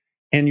Biden,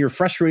 and you're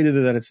frustrated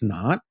that it's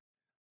not.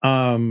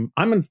 I'm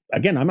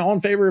all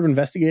in favor of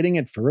investigating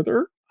it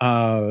further.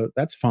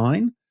 That's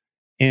fine.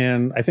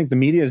 And I think the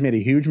media has made a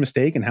huge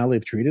mistake in how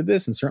they've treated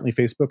this, and certainly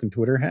Facebook and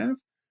Twitter have.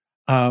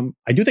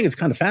 I do think it's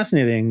kind of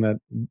fascinating that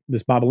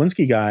this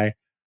Bobulinski guy,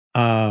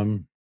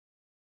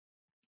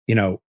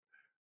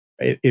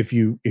 if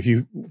you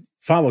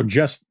follow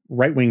just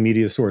right-wing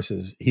media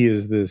sources, he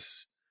is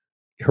this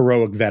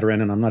heroic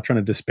veteran, and I'm not trying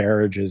to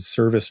disparage his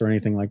service or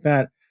anything like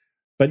that.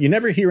 But you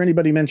never hear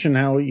anybody mention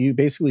how he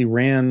basically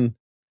ran,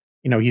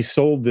 he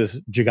sold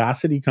this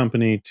Gigosity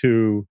company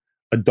to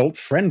Adult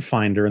Friend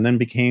Finder and then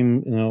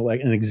became,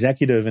 like an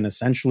executive in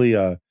essentially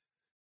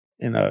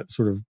in a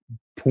sort of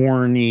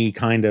porny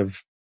kind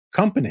of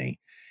company.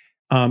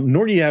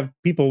 Nor do you have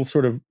people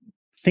sort of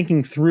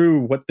thinking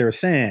through what they're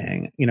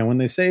saying. When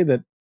they say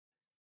that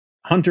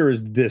Hunter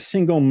is the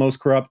single most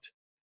corrupt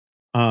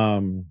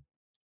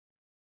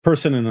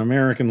person in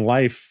American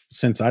life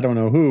since I don't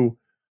know who,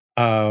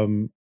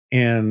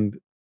 and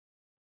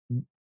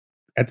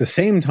at the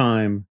same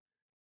time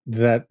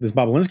that this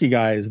Bobulinski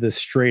guy is this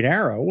straight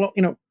arrow. Well,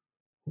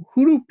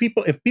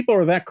 if people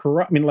are that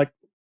corrupt,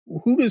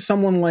 who does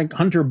someone like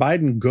Hunter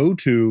Biden go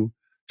to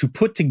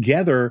put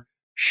together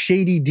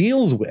shady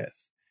deals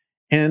with?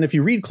 And if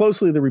you read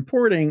closely the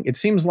reporting, it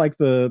seems like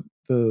the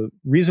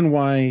reason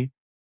why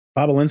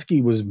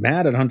Bobulinski was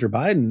mad at Hunter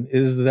Biden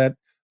is that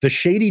the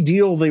shady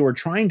deal they were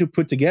trying to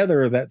put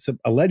together that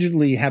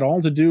allegedly had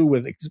all to do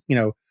with,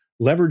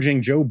 leveraging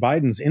Joe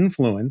Biden's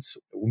influence,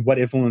 what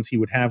influence he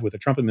would have with the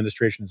Trump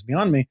administration is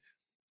beyond me,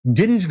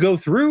 didn't go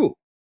through.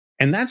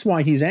 And that's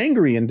why he's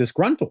angry and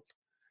disgruntled.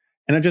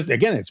 And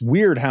it's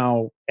weird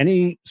how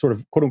any sort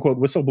of quote unquote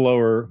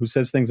whistleblower who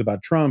says things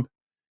about Trump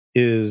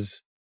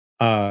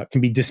can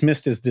be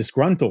dismissed as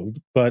disgruntled,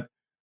 but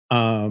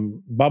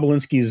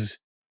Bobulinski's,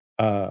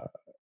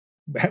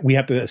 we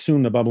have to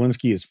assume that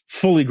Bobulinski is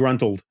fully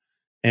gruntled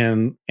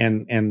and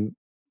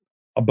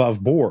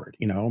above board.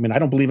 I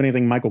don't believe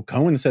anything Michael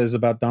Cohen says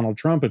about Donald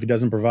Trump if he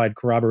doesn't provide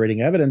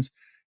corroborating evidence,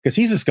 because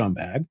he's a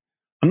scumbag.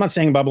 I'm not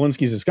saying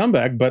Bobulinski's a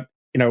scumbag, but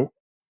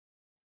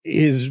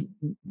his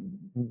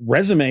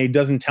resume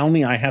doesn't tell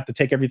me I have to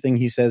take everything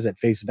he says at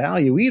face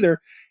value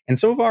either. And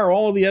so far,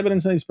 all of the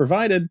evidence that he's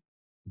provided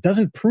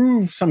doesn't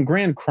prove some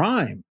grand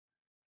crime.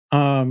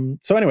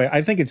 So anyway,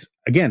 I think it's,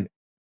 again,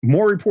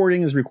 more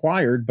reporting is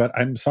required, but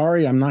I'm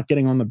sorry, I'm not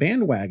getting on the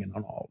bandwagon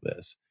on all of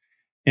this.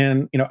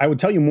 And, I would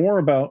tell you more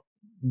about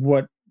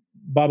what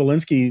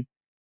Bobulinski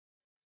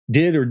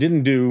did or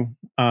didn't do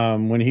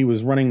when he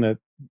was running that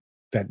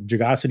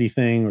Gigosity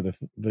thing or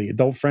the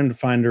Adult Friend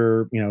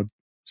Finder,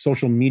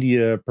 social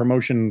media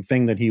promotion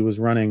thing that he was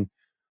running.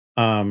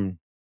 But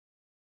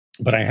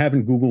I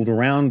haven't Googled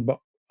around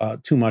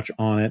too much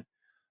on it,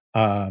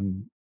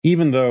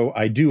 even though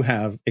I do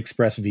have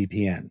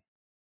ExpressVPN.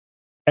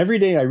 Every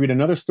day I read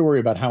another story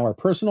about how our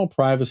personal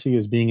privacy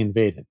is being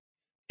invaded.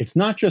 It's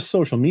not just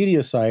social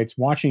media sites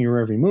watching your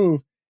every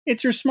move.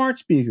 It's your smart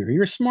speaker,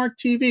 your smart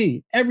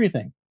TV,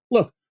 everything.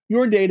 Look,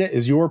 your data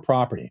is your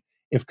property.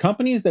 If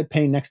companies that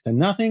pay next to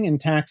nothing in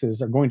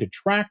taxes are going to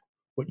track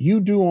what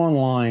you do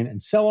online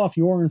and sell off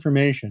your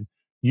information,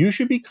 you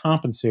should be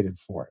compensated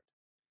for it.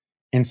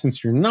 And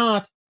since you're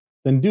not,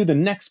 then do the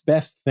next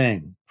best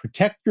thing.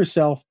 Protect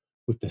yourself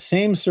with the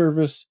same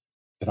service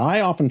that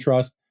I often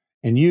trust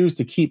and use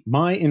to keep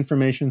my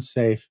information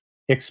safe,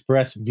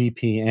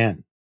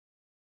 ExpressVPN.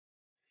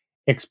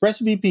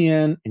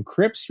 ExpressVPN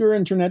encrypts your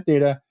internet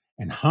data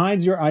and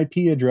hides your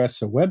IP address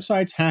so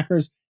websites,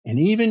 hackers, and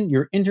even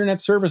your internet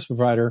service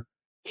provider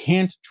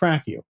can't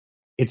track you.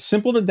 It's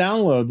simple to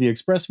download the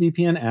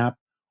ExpressVPN app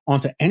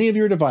onto any of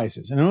your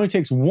devices, and it only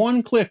takes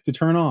one click to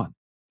turn on.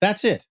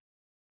 That's it.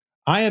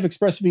 I have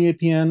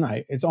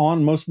ExpressVPN. It's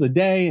on most of the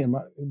day, and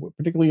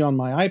particularly on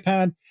my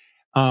iPad.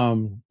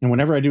 And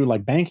whenever I do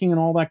like banking and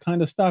all that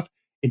kind of stuff,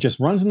 it just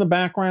runs in the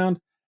background,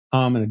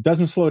 and it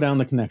doesn't slow down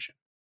the connection.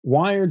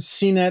 Wired,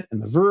 CNET,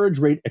 and The Verge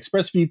rate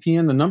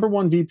ExpressVPN the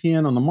 #1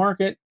 VPN on the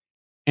market,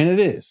 and it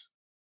is.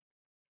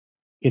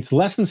 It's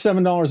less than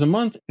 $7 a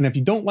month, and if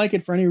you don't like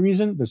it for any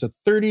reason, there's a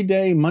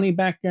 30-day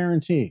money-back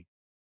guarantee.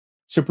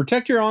 So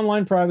protect your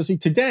online privacy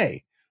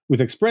today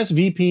with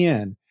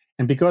ExpressVPN,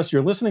 and because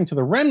you're listening to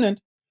The Remnant,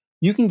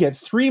 you can get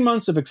 3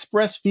 months of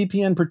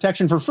ExpressVPN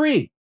protection for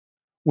free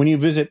when you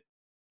visit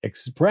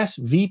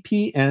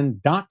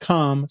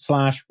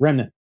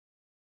expressvpn.com/remnant.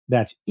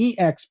 That's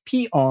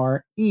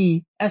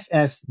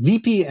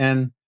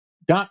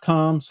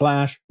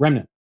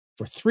expressvpn.com/remnant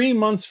for 3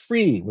 months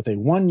free with a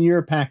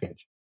 1-year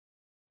package.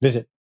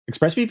 Visit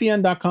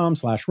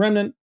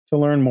expressvpn.com/remnant to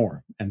learn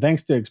more. And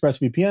thanks to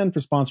ExpressVPN for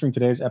sponsoring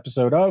today's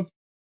episode of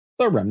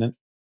The Remnant.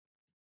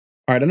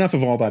 All right, enough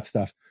of all that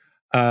stuff.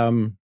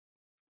 I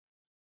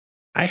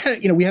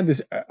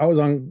was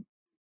on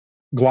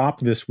Glop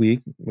this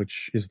week,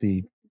 which is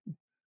the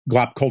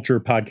Glop Culture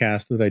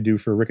podcast that I do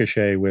for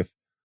Ricochet with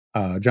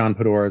John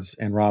Podores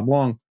and Rob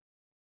Long.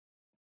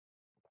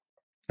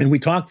 And we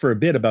talked for a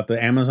bit about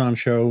the Amazon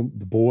show,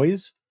 The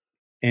Boys.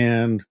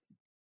 And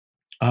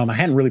I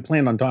hadn't really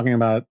planned on talking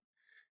about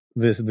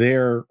this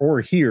there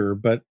or here,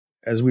 but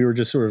as we were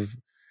just sort of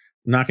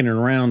knocking it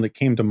around, it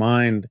came to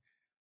mind.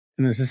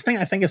 And there's this thing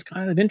I think is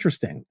kind of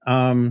interesting.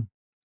 For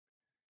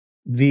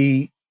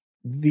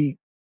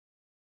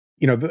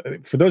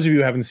those of you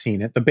who haven't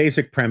seen it, the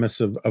basic premise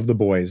of The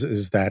Boys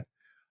is that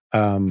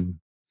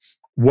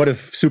what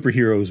if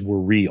superheroes were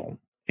real?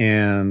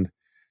 And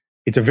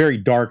it's a very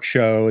dark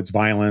show. It's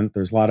violent.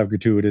 There's a lot of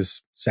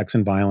gratuitous sex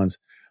and violence,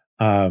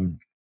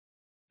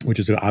 which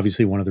is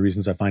obviously one of the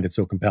reasons I find it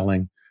so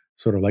compelling,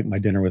 sort of like My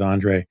Dinner with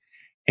Andre.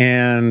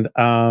 And,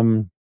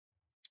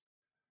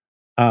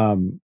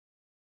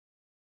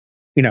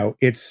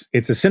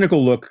 it's a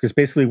cynical look because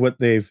basically what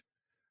these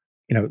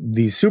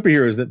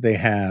superheroes that they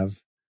have,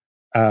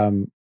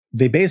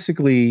 they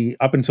basically,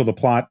 up until the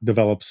plot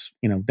develops,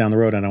 down the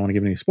road, I don't want to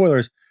give any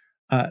spoilers,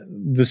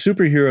 the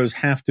superheroes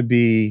have to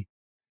be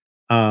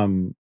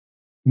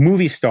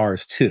movie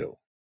stars too.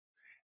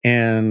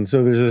 And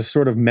so there's this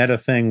sort of meta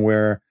thing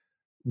where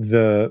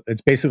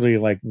it's basically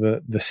like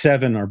the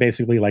seven are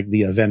basically like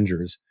the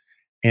Avengers,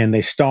 and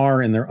they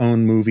star in their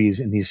own movies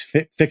in these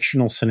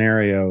fictional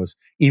scenarios,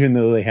 even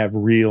though they have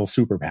real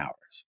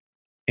superpowers.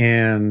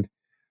 And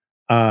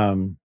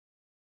one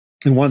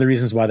of the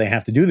reasons why they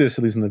have to do this,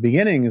 at least in the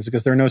beginning, is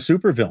because there are no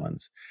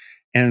supervillains.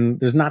 And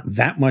there's not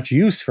that much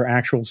use for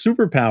actual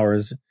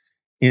superpowers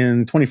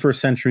in 21st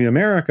century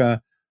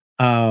America,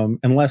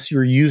 unless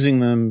you're using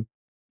them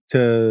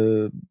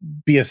to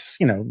be a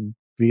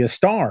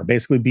star,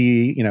 basically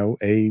be,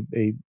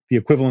 the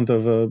equivalent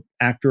of a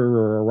actor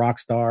or a rock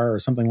star or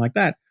something like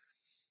that,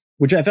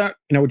 which I thought,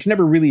 which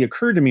never really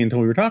occurred to me until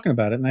we were talking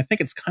about it. And I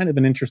think it's kind of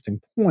an interesting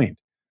point.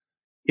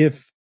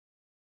 If,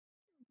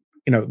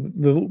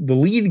 the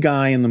lead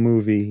guy in the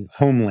movie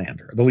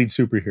Homelander, the lead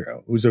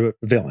superhero, who's a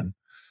villain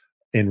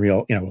in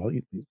real,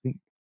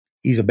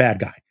 he's a bad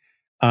guy.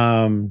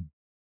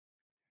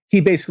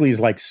 He basically is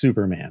like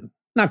Superman,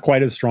 not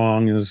quite as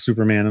strong as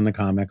Superman in the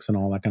comics and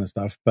all that kind of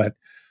stuff, but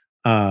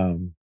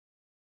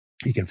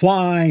he can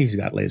fly. He's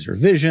got laser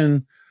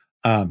vision,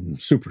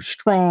 super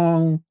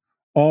strong,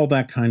 all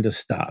that kind of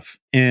stuff.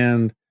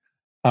 And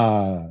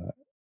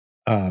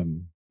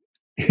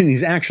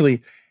he's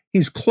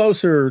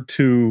closer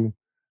to,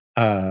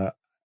 a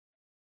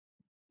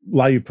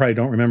lot of you probably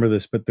don't remember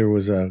this, but there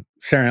was a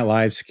Saturday Night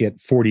Live skit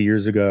 40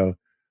 years ago,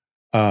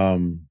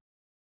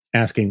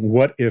 asking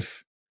what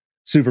if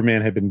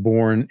Superman had been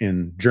born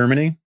in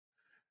Germany,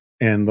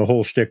 and the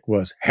whole shtick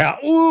was Herr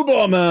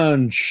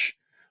Übermensch.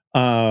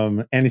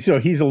 And so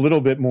he's a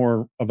little bit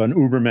more of an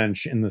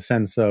Übermensch in the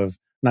sense of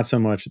not so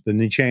much the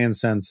Nietzschean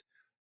sense,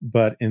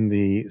 but in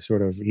the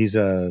sort of he's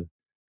a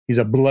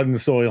blood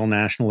and soil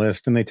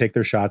nationalist, and they take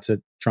their shots at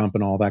Trump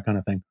and all that kind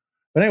of thing.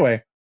 But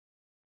anyway,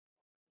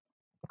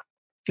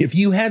 if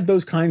you had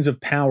those kinds of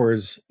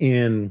powers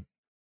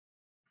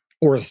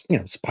or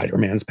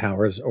Spider-Man's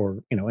powers,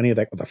 or any of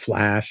that, the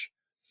Flash,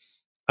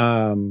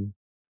 in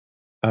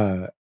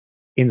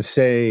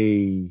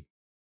say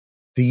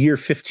the year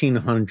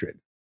 1500,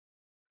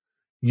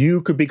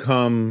 you could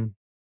become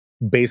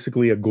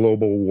basically a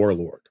global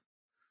warlord.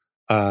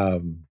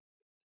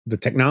 The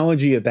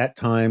technology at that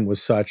time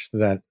was such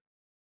that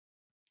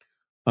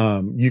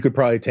you could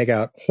probably take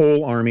out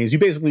whole armies. You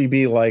basically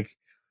be like,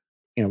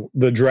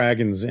 the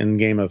dragons in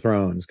Game of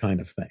Thrones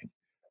kind of thing,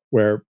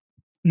 where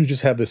you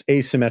just have this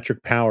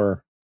asymmetric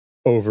power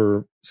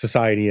over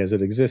society as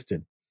it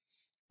existed.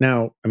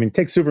 Now,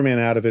 take Superman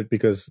out of it,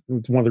 because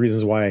one of the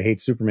reasons why I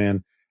hate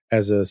Superman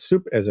as a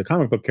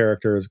comic book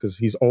character is because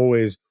he's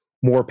always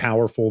more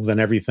powerful than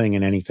everything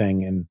and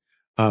anything, and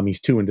he's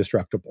too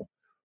indestructible.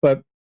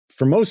 But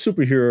for most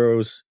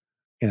superheroes,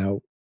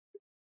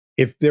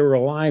 if they were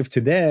alive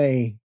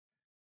today,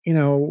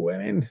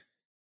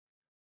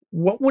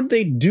 what would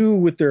they do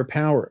with their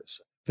powers?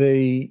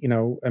 You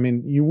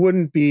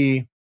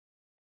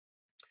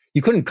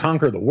couldn't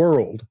conquer the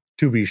world,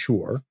 to be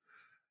sure.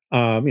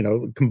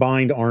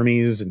 Combined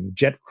armies and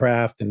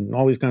jetcraft and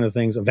all these kind of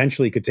things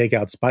eventually could take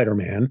out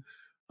Spider-Man.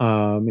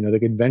 They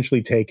could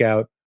eventually take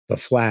out the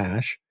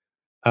Flash.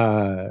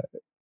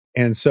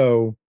 And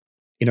so,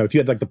 if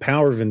you had like the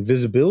power of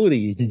invisibility,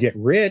 you could get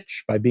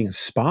rich by being a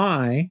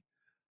spy.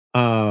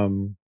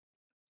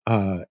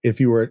 If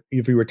you were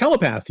a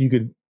telepath, you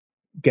could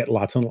get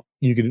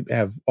you could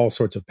have all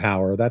sorts of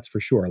power. That's for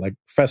sure. Like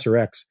Professor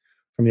X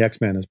from the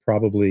X-Men is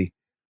probably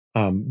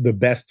the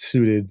best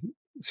suited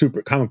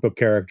super comic book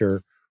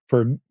character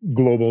for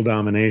global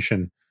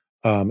domination,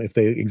 if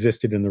they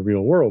existed in the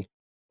real world.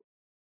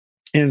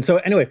 And so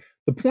anyway,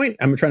 the point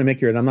I'm trying to make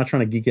here, and I'm not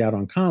trying to geek out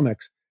on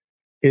comics,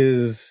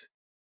 is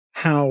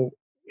how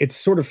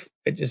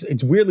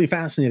it's weirdly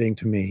fascinating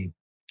to me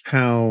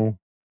how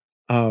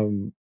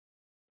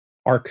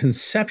our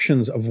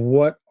conceptions of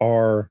what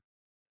are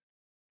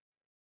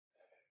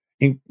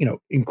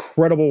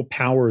incredible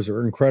powers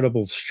or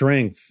incredible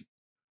strength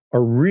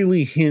are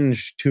really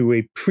hinged to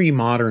a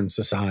pre-modern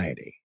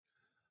society.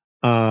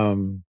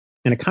 And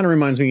it kind of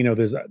reminds me,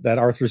 there's that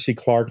Arthur C.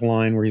 Clarke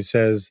line where he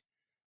says,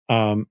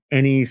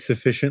 any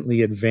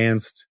sufficiently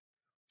advanced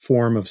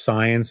form of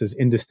science is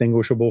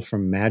indistinguishable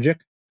from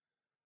magic.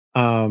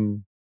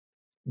 The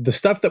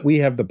stuff that we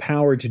have the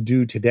power to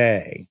do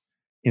today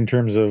in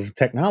terms of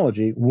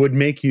technology would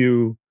make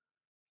you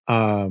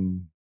a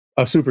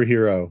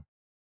superhero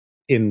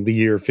in the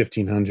year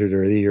 1500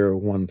 or the year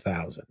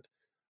 1000.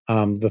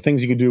 The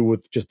things you could do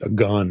with just a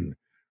gun,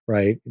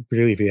 right?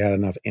 Particularly if you had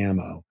enough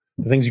ammo.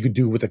 The things you could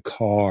do with a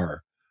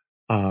car,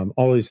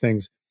 all these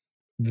things.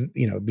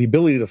 The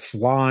ability to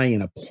fly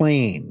in a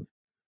plane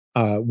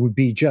would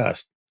be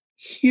just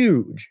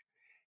huge.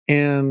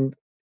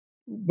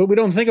 But we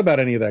don't think about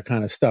any of that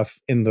kind of stuff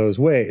in those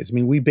ways. I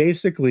mean, we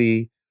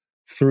basically,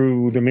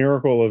 through the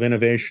miracle of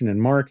innovation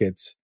and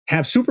markets,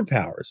 have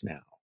superpowers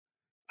now.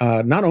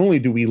 Not only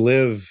do we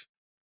live,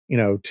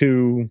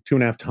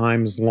 2.5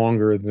 times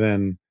longer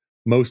than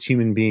most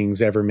human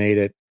beings ever made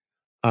it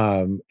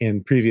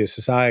in previous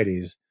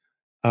societies,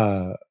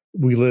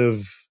 we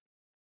live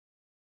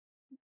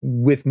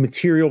with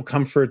material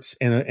comforts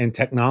and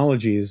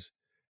technologies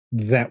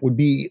that would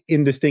be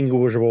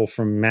indistinguishable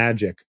from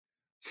magic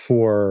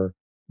for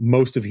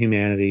most of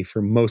humanity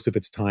for most of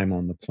its time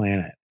on the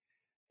planet.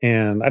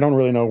 And I don't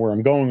really know where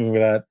I'm going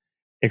with that,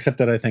 except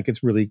that I think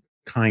it's really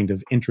kind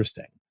of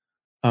interesting.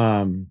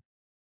 I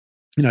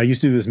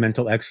used to do this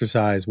mental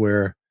exercise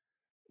where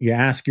you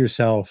ask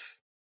yourself,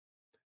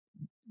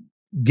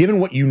 given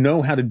what you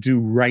know how to do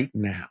right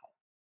now,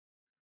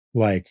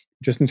 like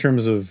just in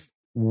terms of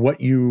what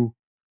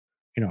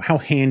how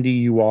handy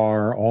you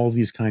are, all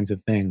these kinds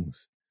of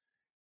things,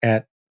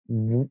 at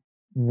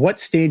what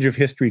stage of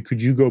history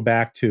could you go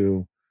back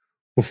to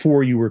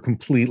before you were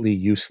completely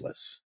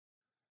useless?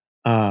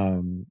 I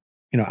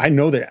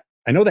know that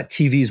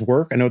TVs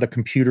work. I know that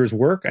computers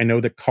work. I know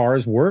that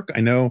cars work.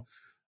 I know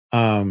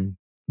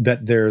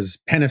that there's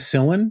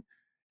penicillin,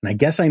 and I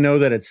guess I know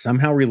that it's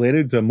somehow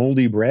related to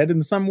moldy bread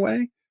in some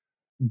way.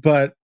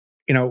 But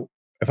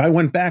if I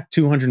went back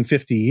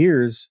 250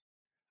 years,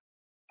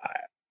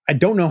 I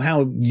don't know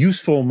how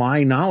useful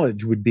my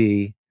knowledge would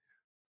be.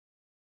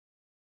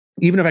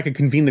 Even if I could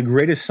convene the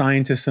greatest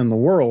scientists in the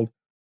world,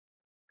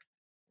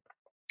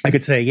 I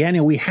could say,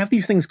 we have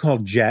these things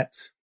called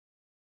jets,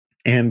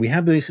 and we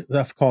have this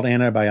stuff called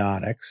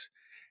antibiotics,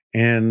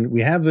 and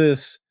we have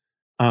this,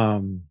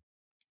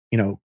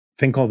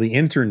 thing called the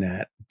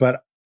internet.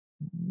 But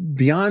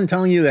beyond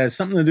telling you that it's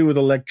something to do with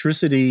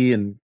electricity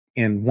and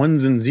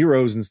ones and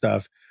zeros and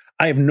stuff,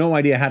 I have no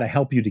idea how to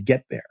help you to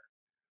get there.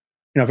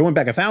 If I went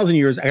back 1,000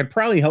 years, I could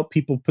probably help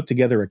people put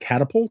together a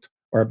catapult,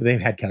 or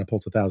they've had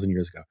catapults 1,000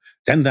 years ago.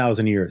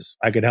 10,000 years,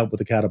 I could help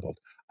with a catapult.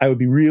 I would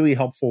be really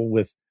helpful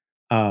with,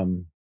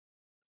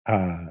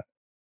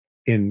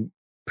 in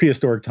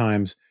prehistoric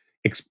times,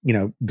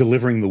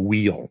 delivering the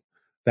wheel.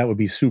 That would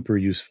be super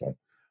useful.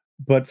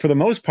 But for the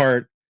most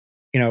part,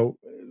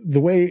 the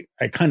way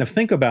I kind of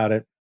think about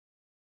it,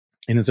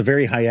 and it's a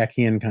very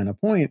Hayekian kind of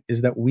point,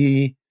 is that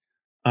we,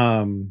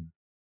 long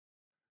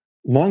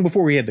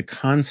before we had the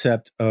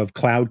concept of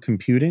cloud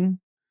computing,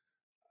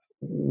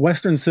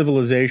 Western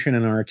civilization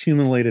and our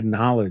accumulated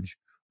knowledge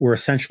were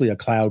essentially a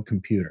cloud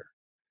computer.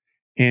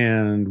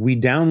 And we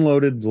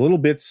downloaded little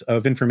bits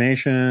of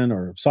information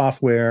or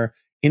software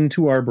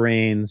into our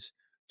brains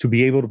to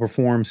be able to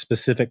perform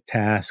specific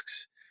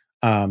tasks.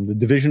 The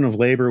division of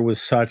labor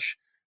was such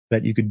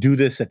that you could do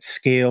this at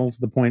scale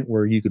to the point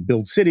where you could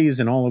build cities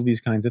and all of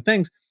these kinds of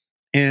things.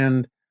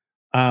 And,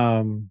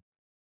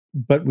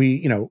 but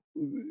we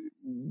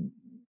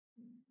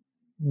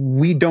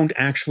don't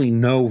actually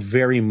know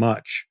very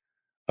much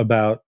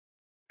about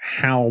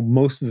how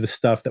most of the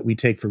stuff that we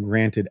take for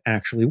granted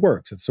actually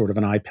works. It's sort of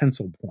an eye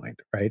pencil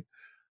point, right?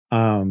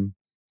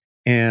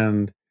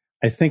 And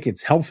I think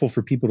it's helpful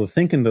for people to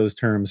think in those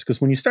terms, because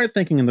when you start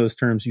thinking in those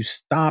terms, you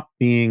stop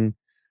being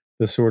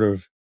the sort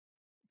of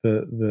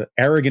the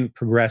arrogant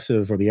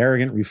progressive or the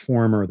arrogant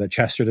reformer that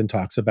Chesterton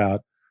talks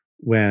about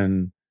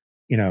when,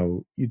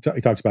 he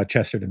talks about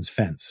Chesterton's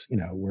fence,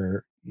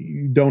 where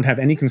you don't have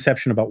any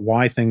conception about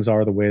why things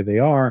are the way they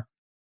are.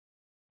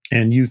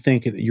 And you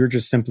think that you're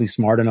just simply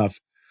smart enough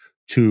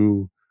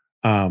to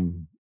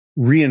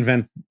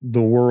reinvent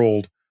the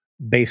world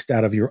based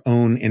out of your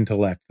own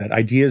intellect, that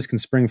ideas can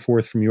spring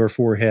forth from your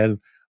forehead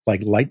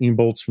like lightning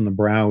bolts from the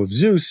brow of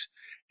Zeus,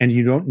 and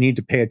you don't need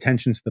to pay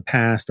attention to the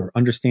past or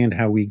understand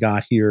how we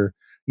got here.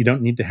 You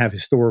don't need to have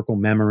historical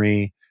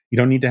memory. You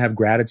don't need to have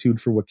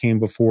gratitude for what came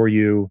before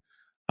you.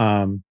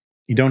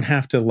 You don't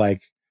have to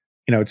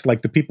it's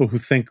like the people who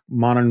think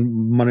modern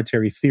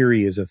monetary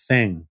theory is a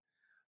thing.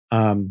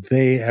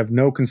 They have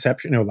no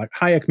conception, like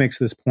Hayek makes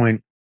this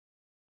point,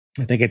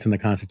 I think it's in the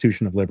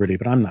Constitution of Liberty,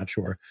 but I'm not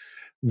sure,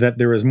 that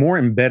there is more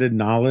embedded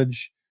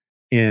knowledge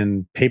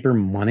in paper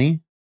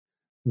money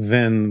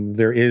than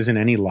there is in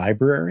any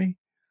library.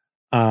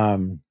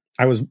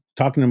 I was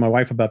talking to my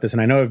wife about this,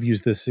 and I know I've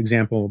used this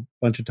example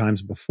a bunch of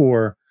times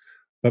before,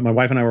 but my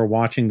wife and I were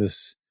watching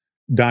this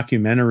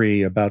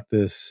documentary about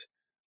this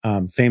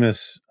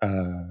famous, I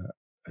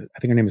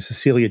think her name is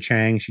Cecilia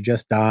Chang. She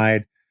just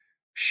died.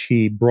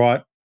 She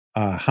brought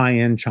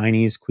high-end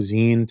Chinese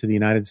cuisine to the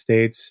United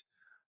States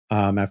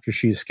after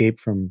she escaped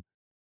from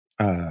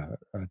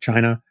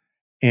China.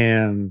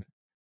 And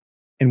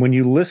when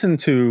you listen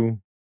to,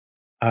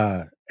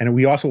 and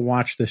we also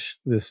watched this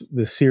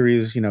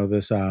series,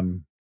 this I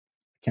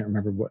can't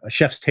remember what, a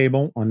Chef's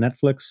Table on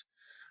Netflix.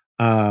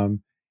 And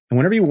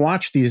whenever you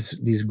watch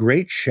these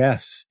great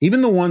chefs,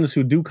 even the ones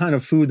who do kind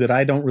of food that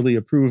I don't really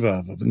approve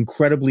of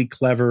incredibly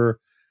clever,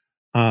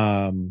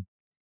 deconstructed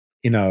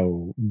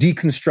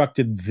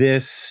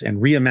this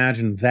and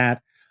reimagined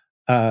that,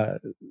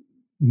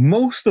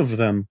 most of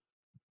them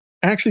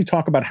actually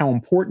talk about how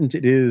important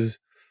it is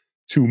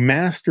to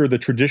master the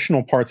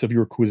traditional parts of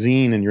your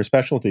cuisine and your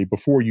specialty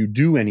before you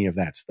do any of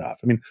that stuff.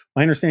 I mean,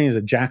 my understanding is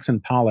that Jackson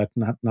Pollock,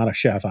 not a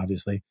chef,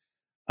 obviously,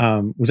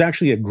 was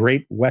actually a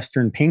great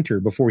Western painter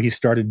before he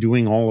started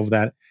doing all of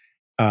that,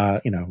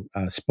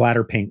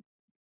 splatter paint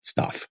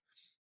stuff.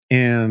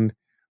 But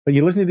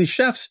you listen to these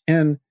chefs,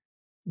 and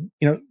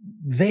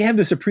they have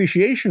this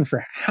appreciation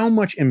for how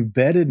much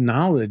embedded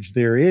knowledge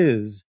there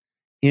is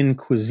in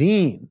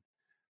cuisine.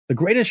 The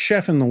greatest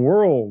chef in the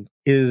world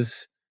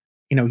is,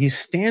 he's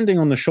standing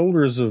on the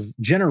shoulders of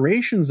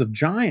generations of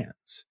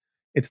giants.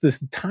 It's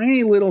this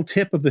tiny little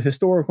tip of the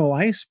historical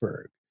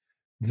iceberg.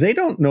 They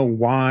don't know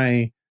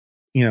why,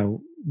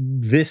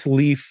 this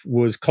leaf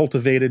was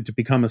cultivated to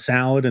become a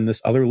salad and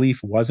this other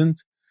leaf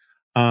wasn't.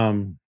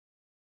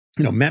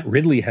 Matt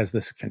Ridley has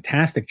this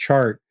fantastic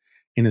chart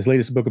in his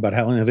latest book about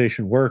how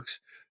innovation works,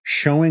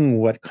 showing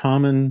what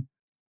common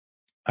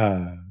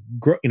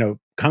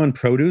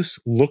produce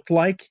looked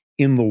like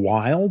in the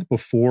wild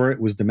before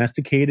it was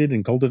domesticated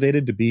and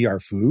cultivated to be our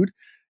food.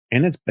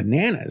 And it's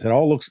bananas. It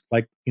all looks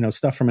like,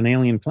 stuff from an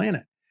alien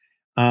planet.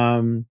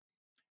 And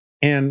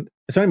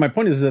so my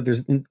point is that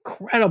there's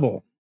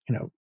incredible,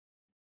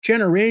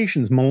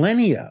 generations,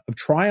 millennia of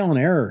trial and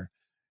error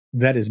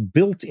that is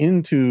built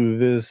into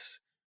this,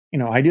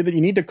 idea that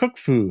you need to cook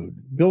food,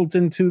 built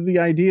into the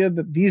idea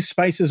that these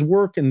spices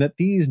work and that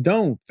these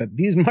don't, that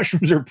these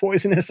mushrooms are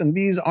poisonous and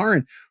these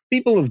aren't.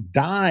 People have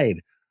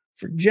died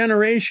for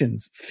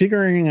generations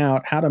figuring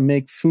out how to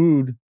make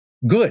food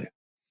good.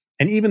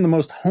 And even the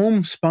most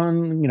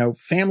homespun,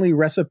 family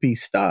recipe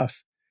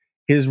stuff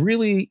is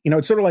really,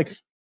 it's sort of like,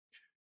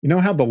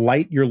 how the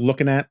light you're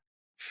looking at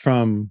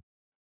from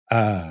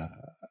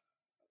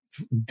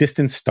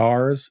distant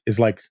stars is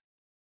like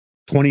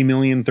 20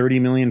 million, 30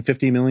 million,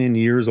 50 million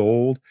years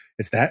old.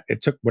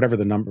 It took whatever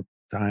amount of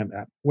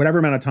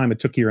time it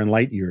took here in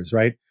light years,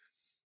 right?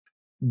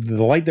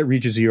 The light that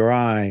reaches your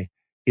eye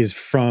is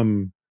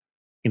from,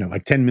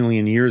 like 10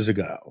 million years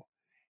ago.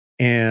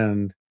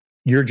 And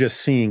you're just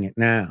seeing it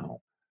now.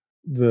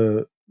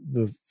 The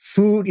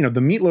food,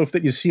 the meatloaf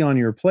that you see on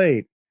your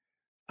plate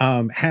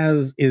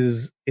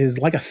is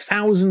like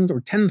 1,000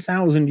 or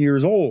 10,000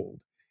 years old.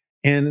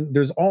 And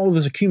there's all of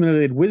this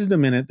accumulated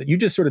wisdom in it that you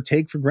just sort of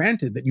take for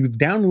granted, that you've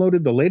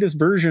downloaded the latest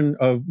version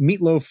of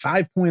Meatloaf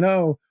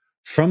 5.0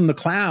 from the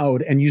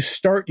cloud, and you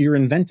start your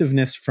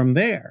inventiveness from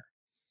there.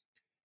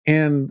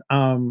 And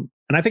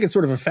I think it's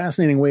sort of a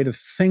fascinating way to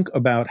think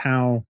about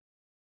how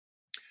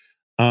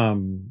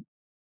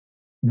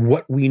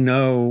what we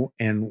know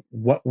and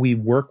what we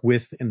work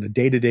with in the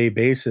day-to-day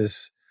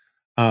basis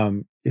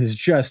is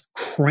just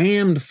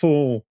crammed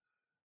full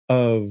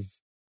of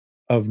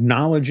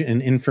knowledge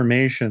and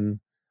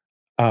information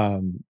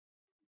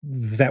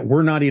that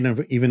we're not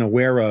even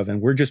aware of.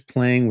 And we're just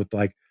playing with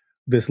like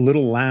this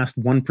little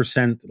last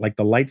 1%, like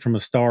the light from a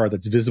star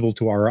that's visible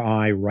to our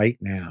eye right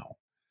now.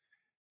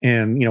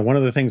 And, one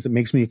of the things that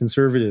makes me a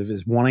conservative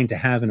is wanting to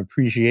have an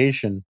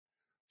appreciation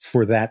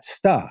for that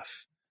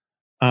stuff.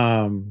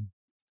 And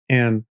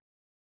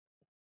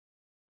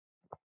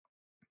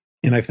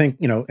I think,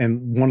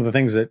 and one of the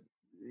things that,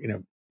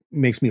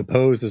 makes me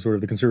opposed to sort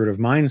of the conservative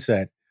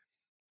mindset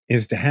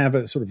is to have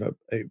a sort of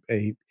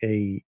a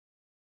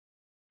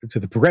to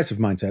the progressive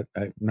mindset.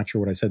 I'm not sure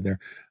what I said there.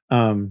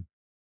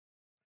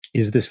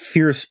 Is this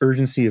fierce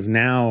urgency of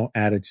now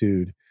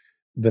attitude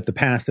that the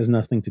past has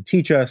nothing to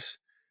teach us,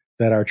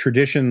 that our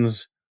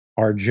traditions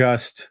are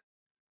just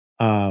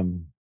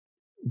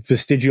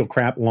vestigial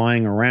crap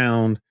lying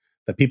around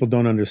that people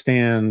don't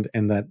understand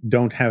and that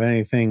don't have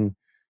anything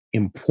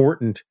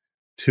important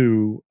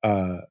to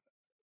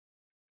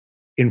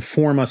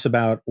inform us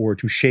about, or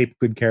to shape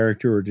good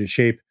character, or to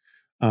shape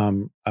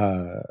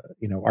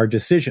our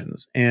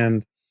decisions.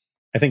 And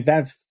I think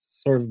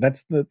that's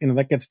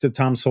that gets to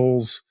Tom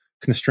Sowell's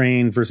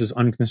constrained versus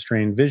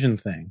unconstrained vision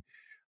thing.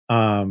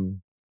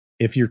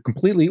 If you're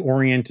completely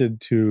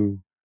oriented to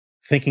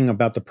thinking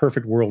about the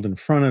perfect world in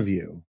front of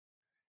you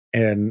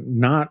and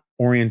not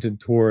oriented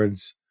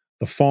towards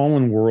the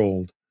fallen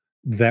world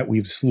that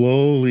we've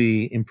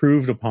slowly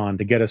improved upon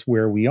to get us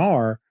where we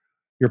are,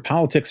 your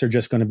politics are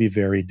just going to be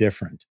very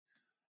different.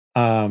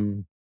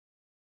 And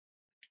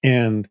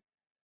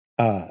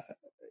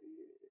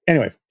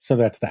anyway, so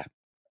that's that.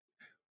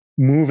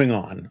 Moving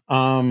on.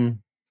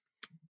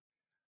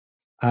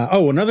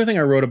 Another thing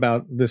I wrote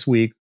about this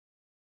week,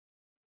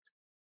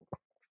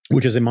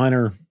 which is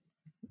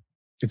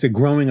it's a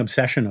growing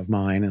obsession of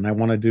mine, and I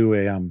want to do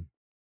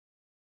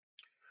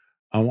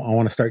I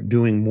want to start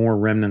doing more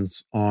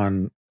remnants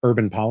on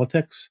urban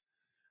politics.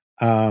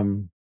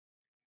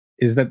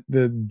 Is that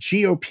the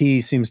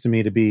GOP seems to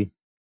me to be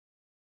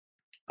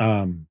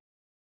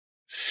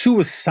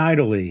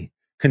suicidally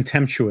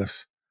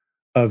contemptuous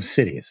of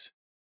cities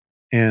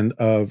and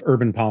of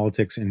urban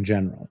politics in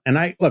general. And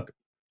I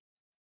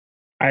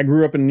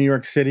grew up in New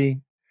York City.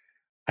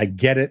 I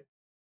get it.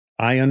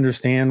 I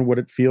understand what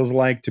it feels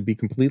like to be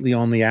completely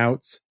on the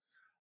outs.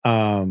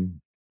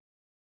 And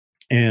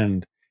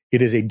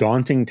it is a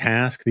daunting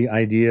task, the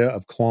idea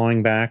of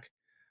clawing back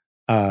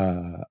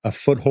a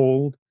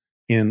foothold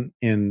in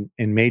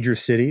major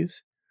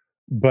cities.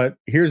 But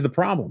here's the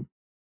problem.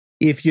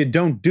 If you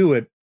don't do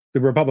it,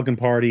 the Republican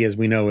Party, as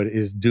we know it,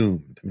 is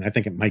doomed. I mean, I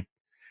think it might,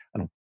 I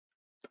don't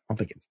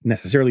think it's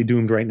necessarily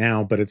doomed right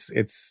now, but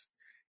it's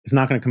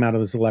not going to come out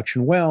of this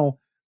election well.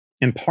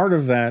 And part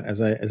of that,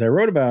 as I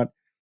wrote about,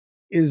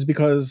 is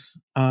because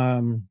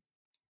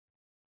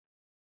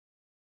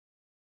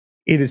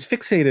it is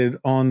fixated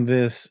on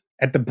this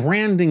at the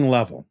branding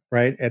level,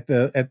 right? At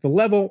the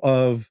level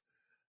of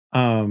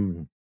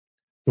the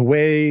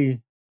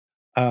way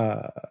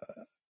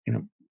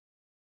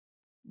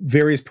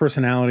various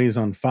personalities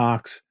on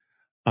Fox,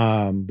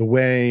 the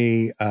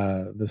way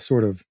the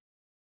sort of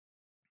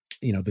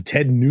the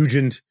Ted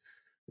Nugent,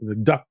 the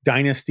Duck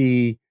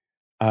Dynasty,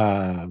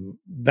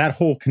 that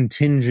whole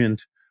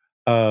contingent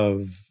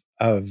of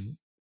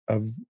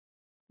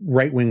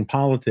right-wing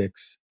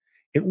politics,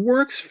 it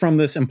works from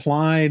this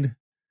implied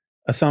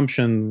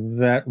assumption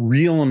that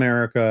real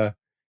America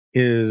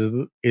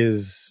is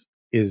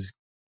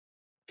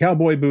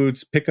cowboy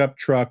boots, pickup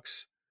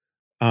trucks,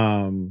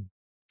 country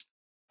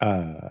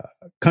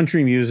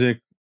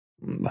music,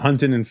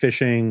 hunting and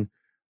fishing,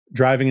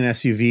 driving an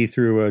SUV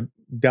through a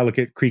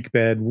delicate creek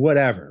bed,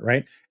 whatever,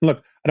 right? And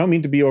look, I don't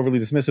mean to be overly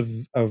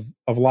dismissive of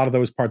a lot of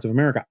those parts of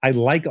America. I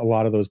like a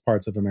lot of those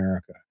parts of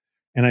America.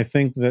 And I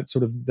think that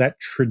sort of that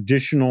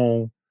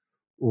traditional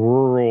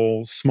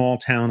rural, small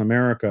town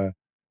America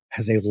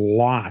has a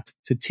lot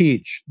to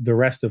teach the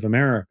rest of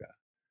America.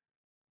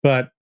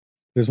 But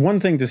there's one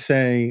thing to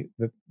say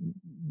that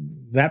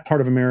that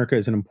part of America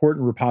is an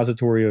important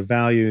repository of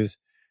values.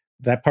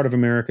 That part of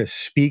America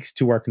speaks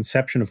to our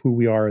conception of who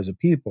we are as a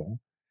people.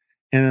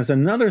 And there's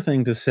another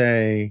thing to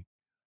say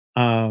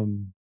that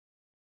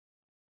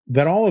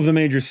all of the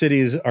major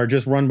cities are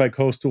just run by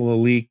coastal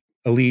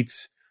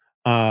elites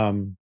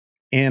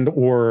and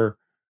or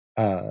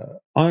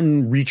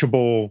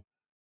unreachable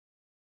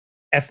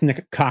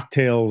ethnic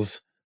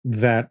cocktails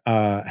that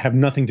have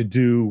nothing to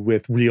do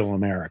with real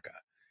America.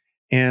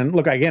 And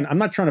look, again, I'm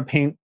not trying to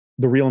paint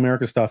the real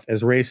America stuff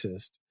as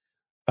racist.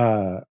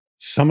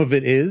 Some of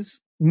it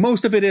is,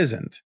 most of it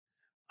isn't.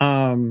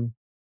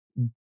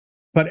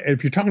 But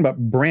if you're talking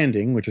about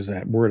branding, which is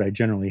that word I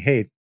generally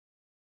hate,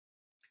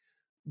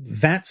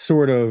 that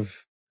sort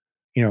of,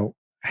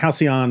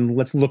 halcyon,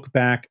 let's look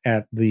back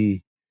at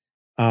the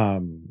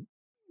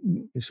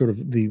sort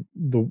of the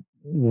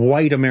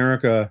white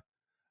America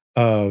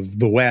of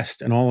the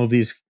West and all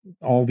these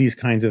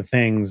kinds of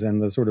things,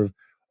 and the sort of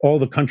all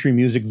the country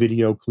music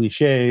video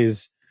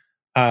cliches,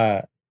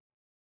 it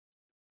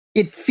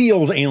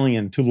feels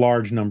alien to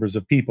large numbers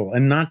of people,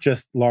 and not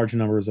just large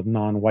numbers of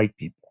non-white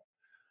people.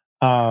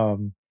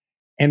 And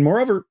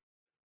moreover,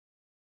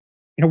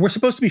 we're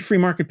supposed to be free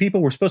market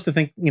people. We're supposed to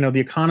think, the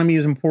economy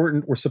is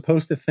important. We're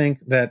supposed to think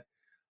that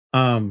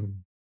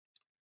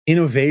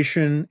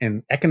innovation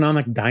and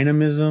economic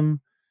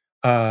dynamism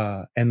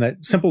and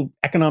that simple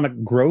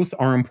economic growth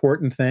are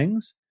important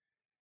things.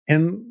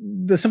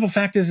 And the simple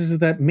fact is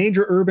that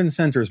major urban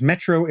centers,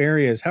 metro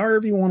areas,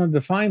 however you want to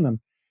define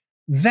them,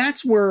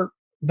 that's where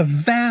the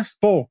vast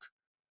bulk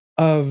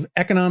of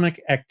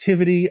economic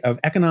activity, of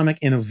economic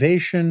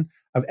innovation,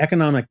 of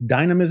economic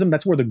dynamism,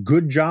 that's where the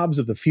good jobs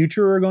of the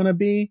future are going to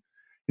be.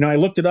 I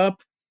looked it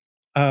up,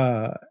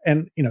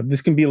 and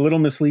this can be a little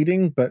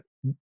misleading, but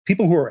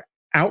people who are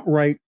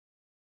outright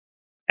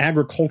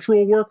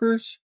agricultural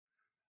workers,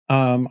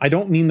 I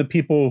don't mean the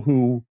people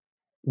who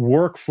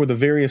work for the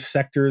various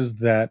sectors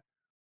that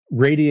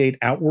radiate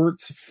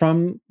outwards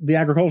from the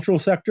agricultural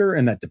sector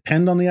and that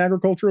depend on the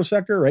agricultural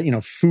sector,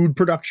 right? Food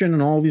production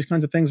and all these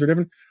kinds of things are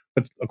different.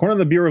 But according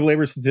to the Bureau of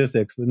Labor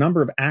Statistics, the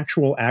number of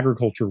actual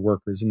agriculture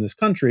workers in this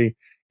country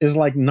is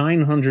like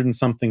 900 and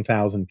something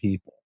thousand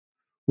people,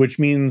 which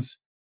means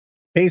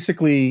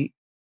basically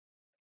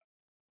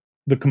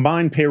the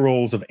combined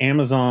payrolls of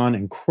Amazon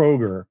and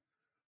Kroger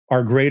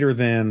are greater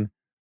than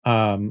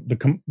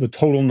the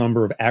total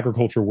number of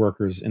agriculture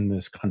workers in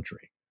this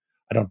country.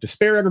 I don't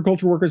despair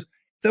agriculture workers.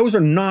 Those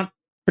are not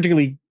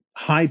particularly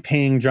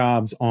high-paying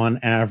jobs on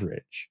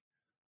average.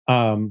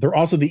 They're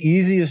also the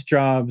easiest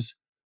jobs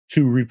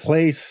to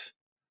replace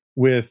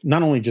with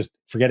not only just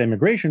forget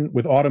immigration,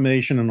 with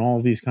automation and all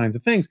of these kinds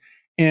of things.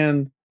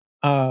 And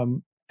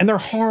they're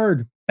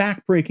hard,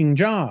 backbreaking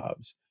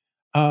jobs.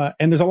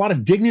 And there's a lot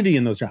of dignity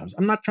in those jobs.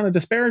 I'm not trying to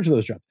disparage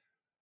those jobs.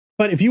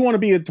 But if you want to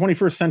be a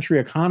 21st century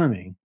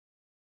economy,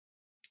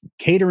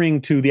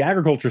 catering to the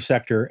agriculture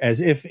sector as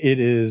if it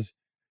is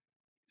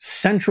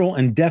central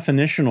and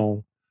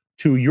definitional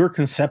to your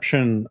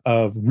conception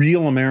of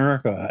real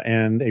America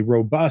and a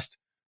robust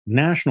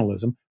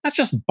nationalism, that's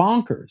just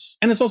bonkers.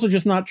 And it's also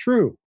just not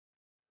true.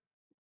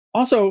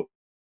 Also,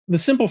 the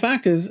simple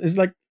fact is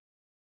like,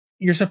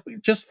 you're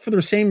just for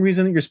the same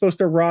reason that you're supposed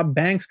to rob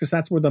banks because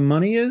that's where the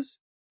money is.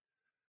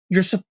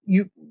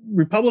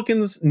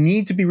 Republicans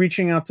need to be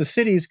reaching out to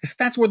cities because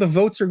that's where the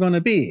votes are going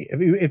to be.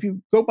 If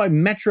you go by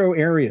metro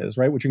areas,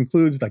 right, which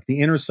includes like the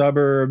inner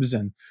suburbs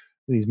and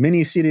these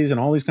mini cities and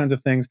all these kinds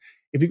of things,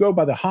 if you go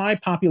by the high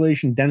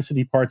population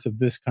density parts of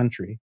this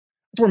country,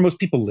 that's where most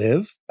people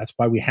live. That's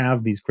why we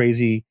have these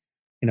crazy,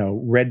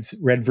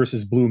 red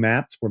versus blue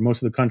maps where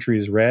most of the country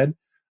is red.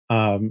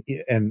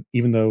 And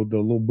even though the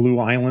little blue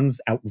islands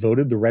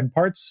outvoted the red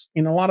parts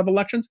in a lot of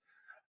elections,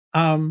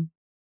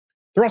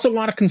 there are also a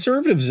lot of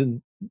conservatives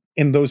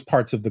in those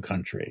parts of the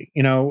country.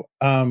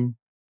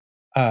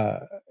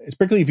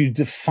 Particularly if you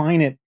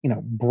define it,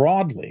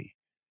 broadly.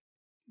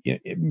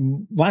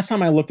 Last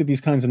time I looked at these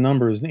kinds of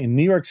numbers in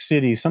New York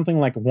City, something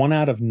like 1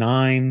 out of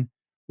 9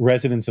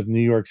 residents of New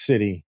York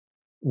City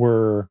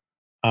were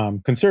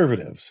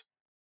conservatives.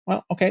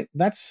 Well, okay,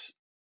 that's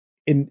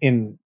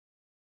in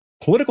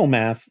political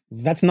math,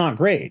 that's not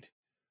great.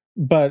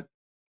 But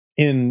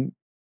in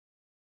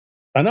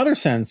another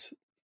sense,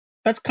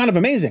 that's kind of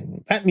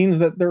amazing. That means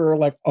that there are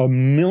like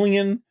 1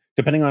 million,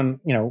 depending on,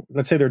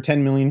 let's say there are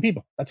 10 million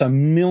people. That's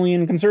 1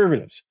 million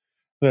conservatives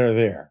that are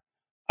there.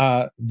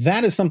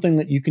 That is something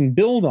that you can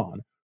build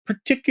on,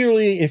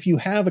 particularly if you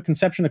have a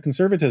conception of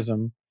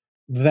conservatism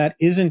that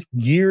isn't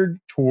geared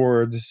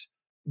towards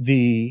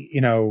the,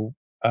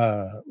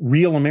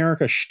 real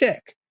America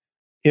shtick.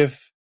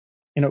 If,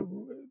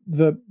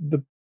 the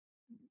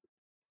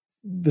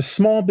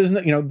small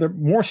business, the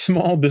more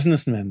small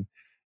businessmen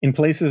in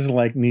places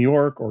like New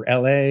York or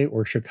LA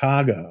or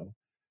Chicago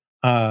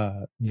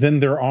than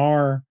there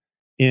are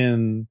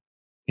in,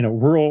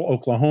 rural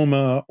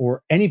Oklahoma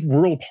or any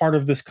rural part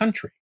of this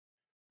country.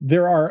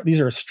 These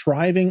are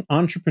striving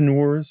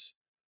entrepreneurs.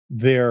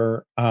 They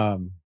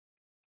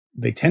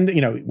tend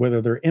to,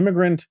 whether they're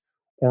immigrant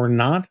or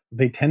not,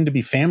 they tend to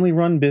be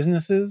family-run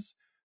businesses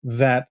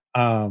that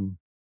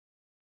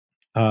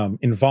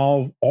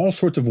involve all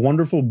sorts of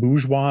wonderful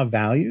bourgeois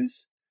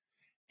values,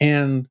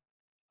 and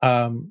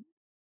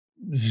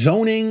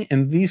zoning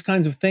and these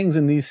kinds of things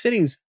in these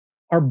cities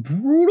are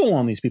brutal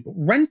on these people.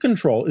 Rent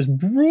control is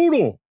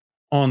brutal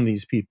on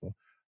these people.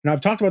 Now,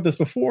 I've talked about this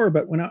before,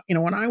 but when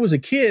I was a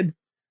kid,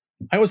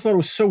 I always thought it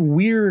was so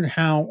weird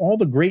how all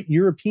the great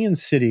European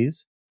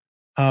cities,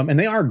 and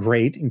they are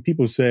great, and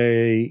people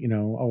say,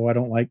 oh, I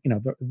don't like,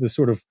 the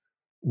sort of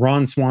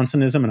Ron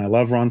Swansonism, and I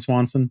love Ron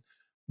Swanson,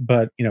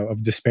 but,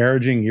 of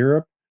disparaging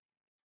Europe.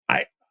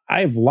 I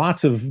have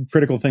lots of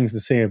critical things to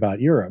say about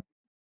Europe,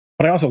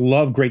 but I also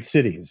love great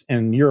cities,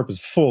 and Europe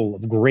is full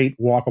of great,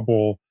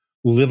 walkable,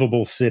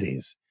 livable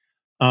cities.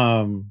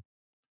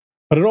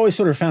 But it always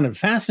sort of found it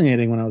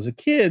fascinating when I was a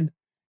kid.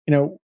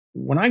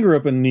 When I grew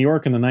up in New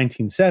York in the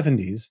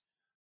 1970s,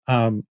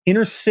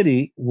 inner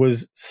city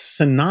was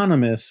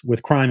synonymous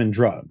with crime and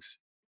drugs.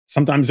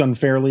 Sometimes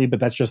unfairly, but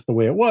that's just the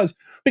way it was,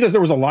 because there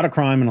was a lot of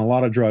crime and a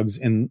lot of drugs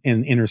in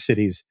inner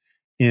cities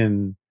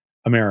in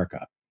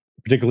America,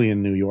 particularly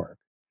in New York.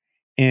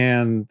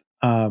 And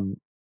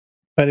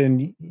but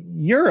in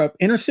Europe,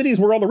 inner city is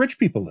where all the rich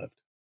people lived.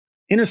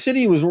 Inner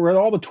city was where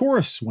all the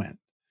tourists went.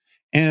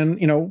 And,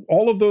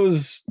 all of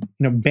those,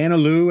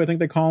 banlieues, I think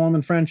they call them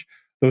in French,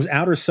 those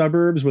outer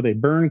suburbs where they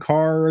burn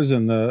cars,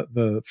 and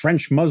the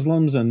French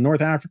Muslims and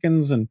North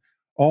Africans and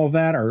all of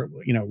that are,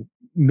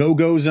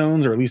 no-go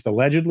zones, or at least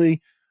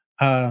allegedly.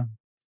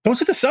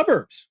 Those are the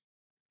suburbs.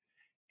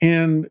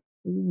 And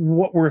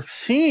what we're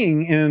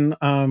seeing in,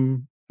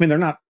 they're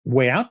not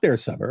way out there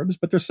suburbs,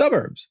 but they're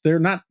suburbs. They're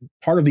not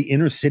part of the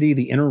inner city,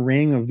 the inner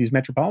ring of these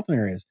metropolitan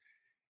areas.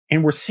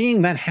 And we're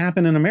seeing that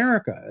happen in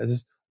America.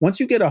 As once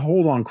you get a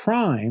hold on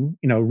crime,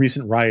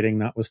 recent rioting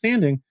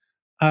notwithstanding,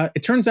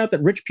 it turns out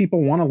that rich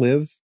people want to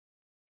live,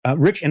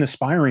 rich and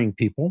aspiring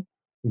people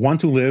want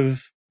to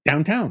live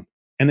downtown,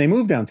 and they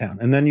move downtown.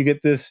 And then you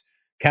get this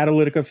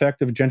catalytic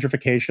effect of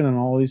gentrification and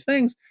all these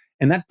things,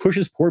 and that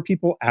pushes poor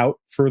people out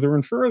further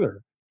and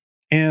further.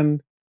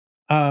 And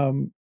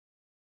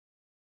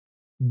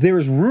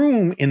there's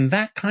room in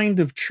that kind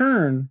of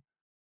churn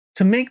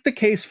to make the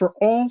case for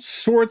all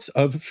sorts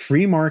of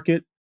free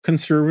market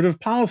conservative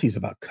policies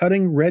about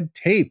cutting red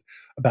tape,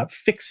 about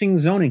fixing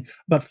zoning,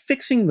 about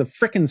fixing the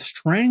frickin'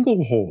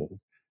 stranglehold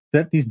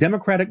that these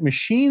democratic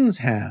machines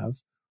have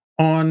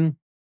on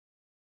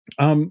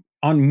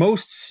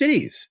most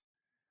cities.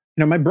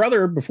 My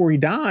brother, before he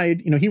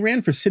died, he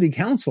ran for city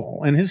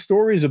council, and his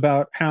stories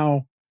about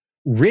how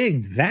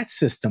rigged that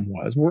system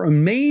were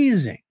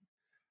amazing.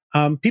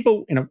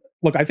 People,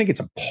 look, I think it's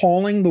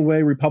appalling the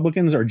way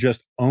Republicans are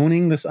just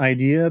owning this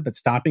idea that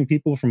stopping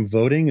people from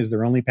voting is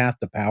their only path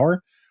to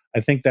power. I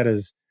think that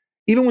is,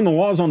 even when the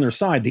law is on their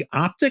side, the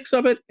optics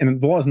of it,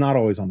 and the law is not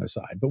always on their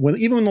side, but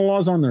even when the law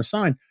is on their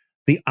side,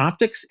 the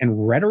optics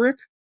and rhetoric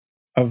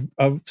of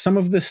some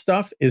of this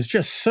stuff is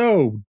just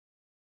so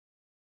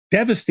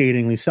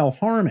devastatingly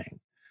self-harming.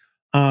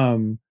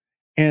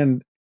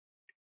 And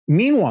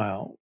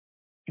meanwhile,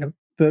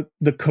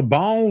 the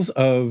cabals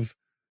of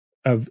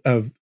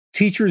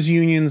teachers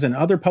unions and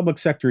other public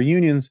sector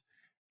unions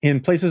in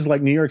places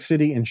like New York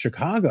City and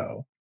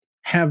Chicago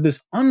have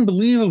this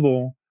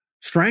unbelievable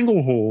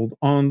stranglehold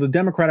on the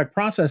democratic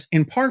process,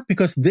 in part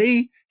because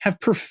they have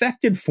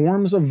perfected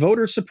forms of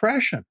voter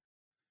suppression.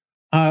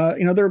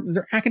 There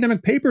are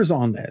academic papers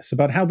on this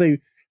about how they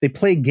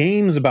play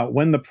games about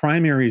when the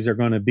primaries are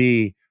going to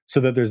be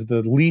so that there's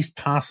the least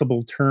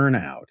possible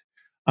turnout.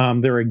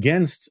 They're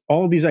against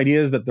all of these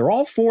ideas that they're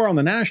all for on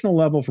the national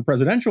level for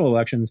presidential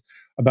elections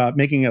about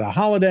making it a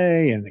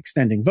holiday and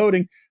extending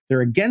voting.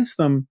 They're against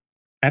them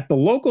at the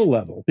local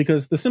level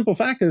because the simple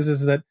fact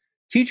is that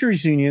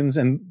teachers unions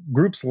and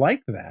groups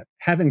like that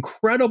have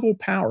incredible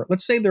power.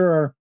 Let's say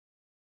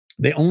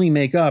they only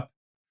make up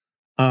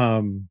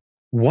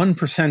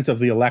 1% of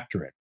the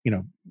electorate,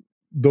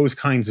 those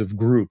kinds of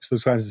groups,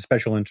 those kinds of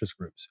special interest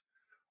groups.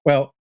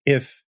 Well,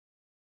 if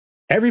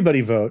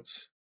everybody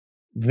votes,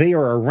 they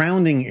are a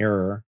rounding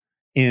error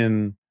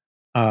on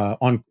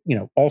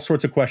all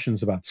sorts of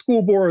questions about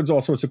school boards,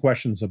 all sorts of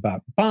questions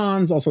about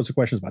bonds, all sorts of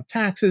questions about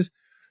taxes.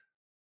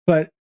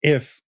 But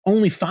if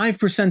only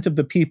 5% of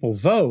the people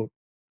vote,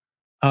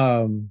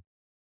 then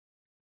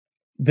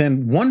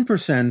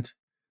 1%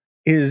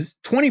 is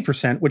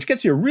 20%, which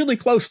gets you really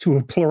close to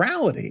a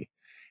plurality.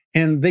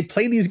 And they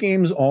play these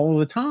games all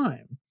the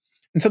time.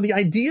 And so the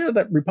idea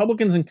that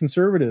Republicans and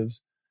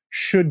conservatives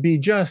should be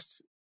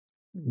just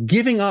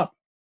giving up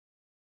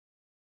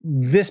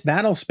this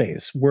battle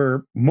space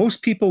where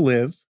most people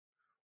live,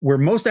 where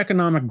most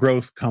economic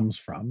growth comes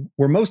from,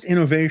 where most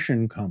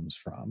innovation comes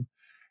from,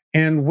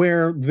 and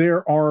where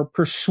there are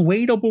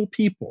persuadable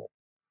people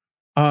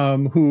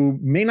who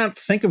may not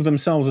think of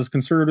themselves as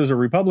conservatives or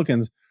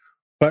Republicans,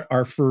 but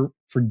are for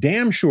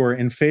damn sure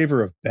in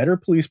favor of better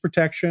police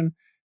protection,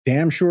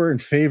 damn sure in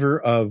favor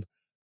of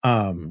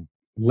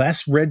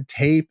less red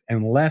tape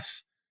and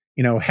less,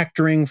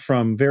 hectoring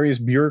from various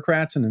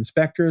bureaucrats and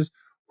inspectors,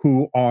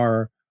 who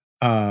are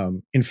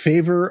in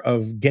favor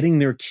of getting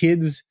their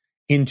kids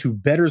into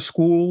better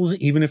schools,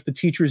 even if the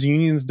teachers'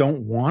 unions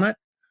don't want it.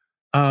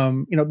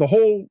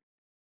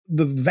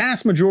 The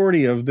vast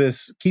majority of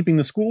this keeping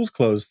the schools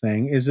closed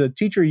thing is a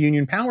teacher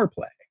union power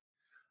play.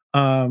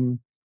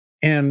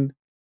 And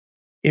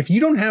if you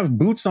don't have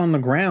boots on the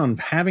ground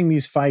having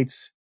these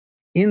fights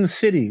in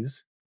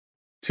cities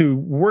to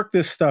work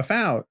this stuff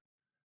out,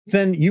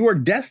 then you are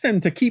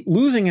destined to keep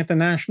losing at the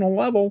national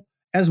level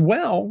as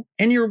well.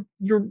 And you're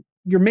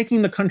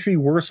making the country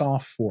worse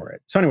off for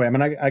it. So anyway,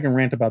 I can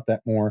rant about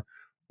that more,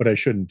 but I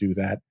shouldn't do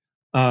that.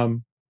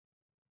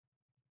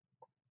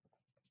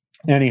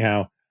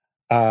 Anyhow,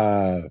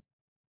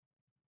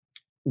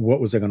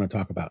 what was I going to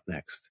talk about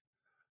next?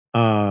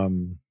 I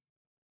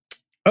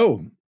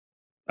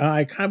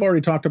kind of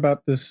already talked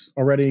about this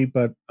already,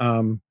 but,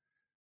 and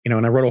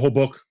I wrote a whole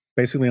book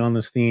basically on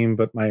this theme,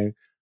 but my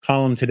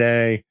column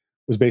today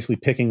was basically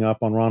picking up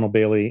on Ronald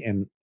Bailey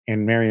and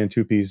Marianne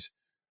Tupy's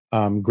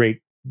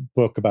great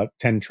book about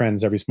 10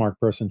 trends every smart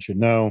person should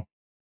know.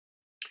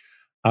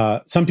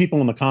 Some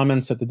people in the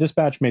comments at the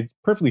Dispatch made a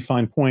perfectly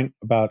fine point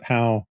about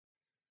how,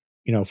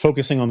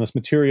 focusing on this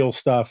material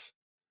stuff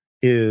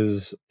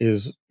is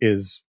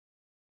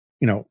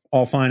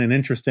all fine and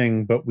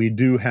interesting, but we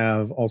do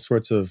have all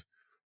sorts of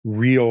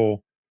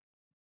real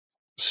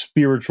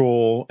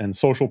spiritual and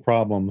social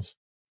problems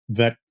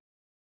that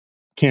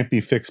can't be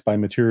fixed by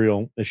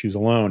material issues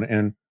alone.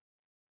 And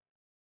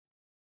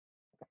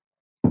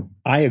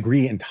I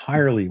agree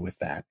entirely with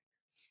that.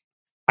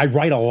 I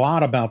write a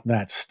lot about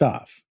that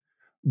stuff,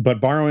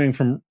 but borrowing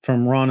from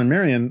Ron and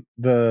Marion,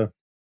 that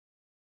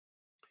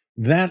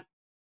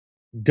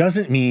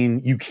doesn't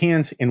mean you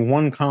can't, in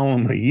one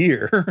column a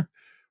year,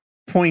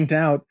 point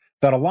out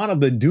that a lot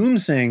of the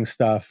doomsaying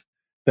stuff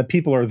that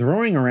people are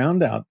throwing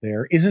around out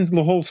there isn't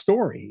the whole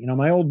story.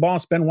 My old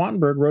boss, Ben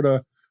Wattenberg, wrote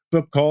a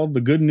book called The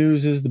Good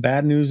News is the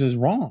Bad News is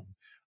Wrong.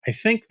 I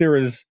think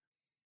it's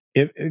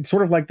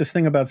sort of like this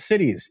thing about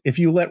cities. If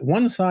you let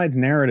one side's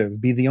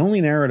narrative be the only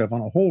narrative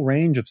on a whole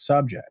range of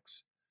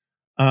subjects,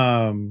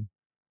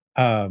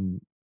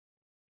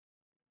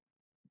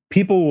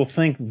 people will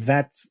think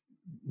that's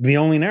the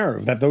only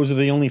narrative, that those are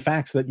the only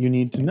facts that you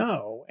need to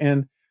know.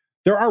 And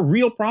there are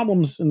real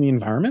problems in the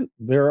environment.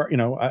 There are,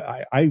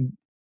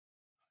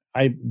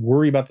 I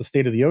worry about the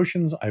state of the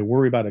oceans. I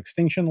worry about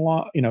extinction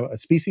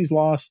species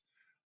loss.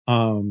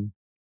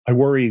 I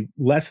worry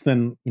less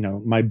than,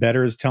 my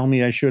betters tell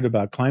me I should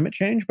about climate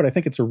change, but I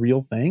think it's a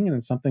real thing. And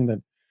it's something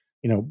that,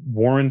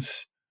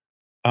 warrants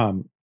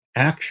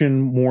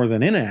action more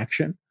than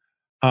inaction,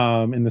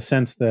 in the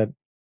sense that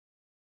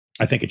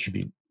I think it should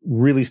be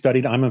really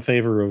studied. I'm in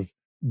favor of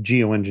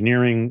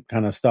geoengineering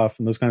kind of stuff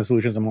and those kind of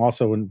solutions. I'm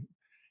also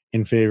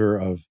in favor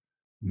of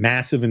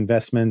massive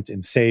investment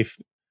in safe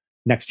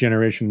next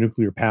generation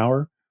nuclear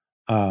power.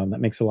 That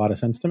makes a lot of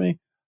sense to me.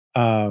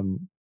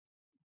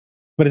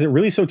 But is it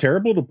really so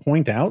terrible to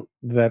point out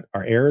that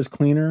our air is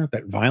cleaner,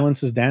 that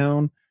violence is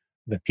down,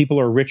 that people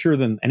are richer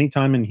than any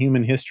time in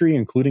human history,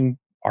 including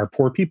our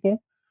poor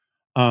people?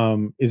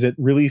 Is it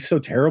really so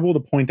terrible to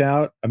point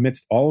out,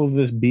 amidst all of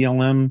this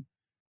BLM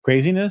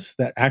craziness,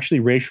 that actually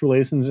race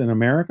relations in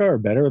America are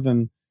better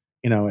than,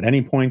 at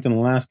any point in the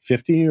last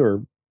 50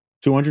 or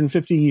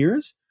 250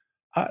 years?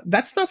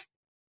 That stuff,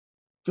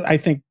 I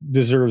think,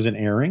 deserves an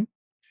airing.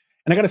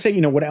 And I got to say,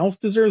 what else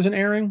deserves an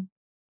airing?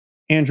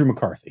 Andrew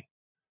McCarthy.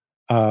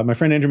 My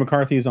friend Andrew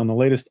McCarthy is on the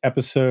latest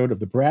episode of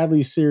the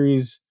Bradley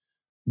series,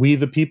 We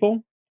the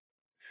People.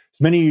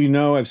 As many of you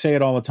know, I say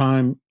it all the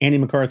time, Andy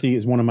McCarthy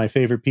is one of my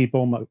favorite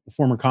people, a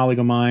former colleague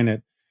of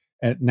mine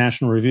at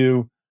National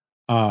Review.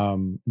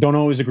 Don't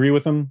always agree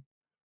with him,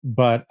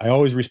 but I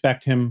always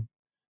respect him,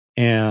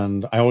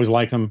 and I always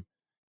like him.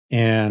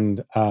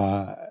 And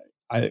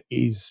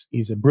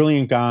he's a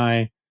brilliant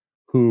guy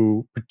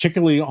who,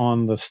 particularly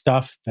on the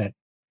stuff that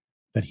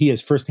he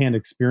has firsthand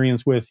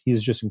experience with, he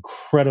is just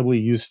incredibly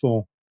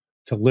useful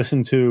to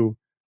listen to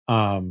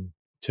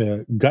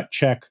gut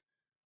check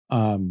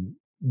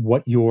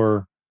what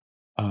your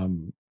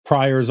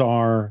priors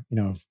are.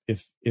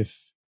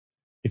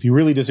 If you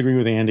really disagree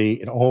with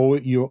Andy,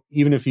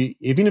 even if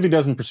he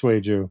doesn't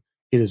persuade you,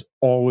 it is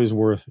always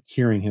worth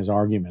hearing his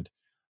argument.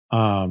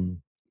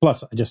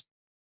 Plus, I just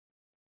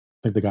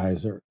think the guy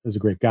is a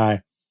great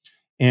guy,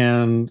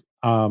 and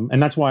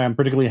that's why I'm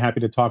particularly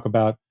happy to talk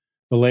about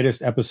the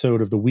latest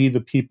episode of the We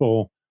the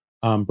People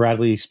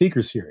Bradley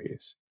speaker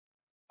series.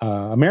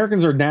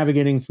 Americans are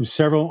navigating through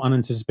several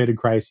unanticipated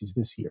crises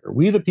this year.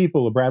 We the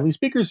People, a Bradley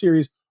speaker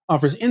series,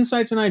 offers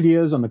insights and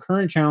ideas on the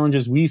current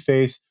challenges we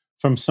face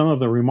from some of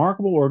the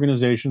remarkable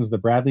organizations the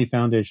Bradley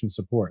Foundation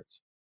supports.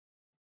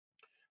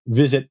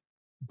 Visit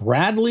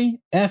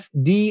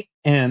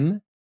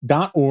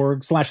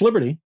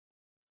bradleyfdn.org/liberty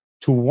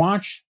to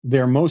watch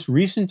their most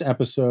recent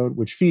episode,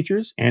 which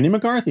features Andy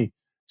McCarthy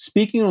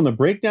speaking on the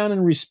breakdown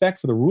in respect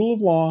for the rule of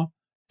law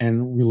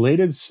and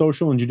related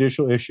social and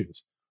judicial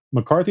issues.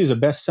 McCarthy is a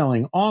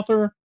best-selling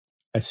author,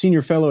 a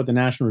senior fellow at the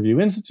National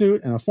Review Institute,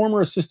 and a former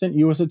assistant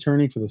U.S.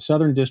 attorney for the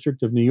Southern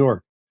District of New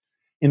York.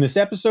 In this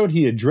episode,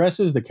 he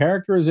addresses the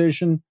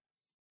characterization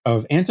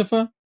of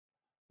Antifa,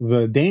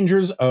 the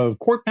dangers of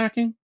court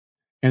packing,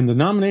 and the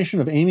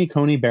nomination of Amy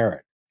Coney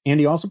Barrett.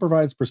 And he also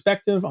provides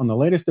perspective on the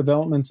latest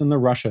developments in the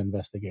Russia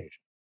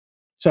investigation.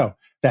 So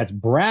that's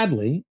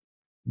Bradley,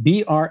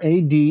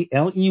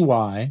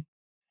 BRADLEY,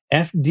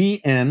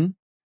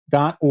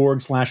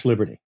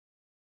 FDN.org/liberty.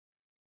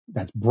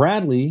 That's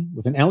Bradley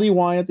with an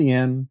LEY at the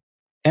end,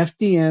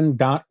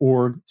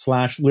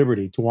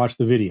 FDN.org/liberty to watch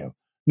the video.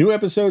 New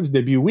episodes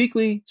debut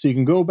weekly, so you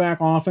can go back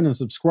often and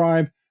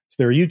subscribe to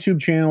their YouTube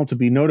channel to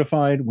be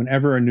notified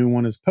whenever a new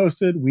one is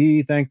posted.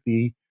 We thank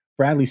the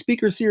Bradley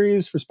Speaker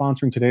Series for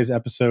sponsoring today's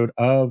episode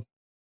of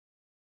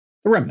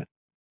The Remnant.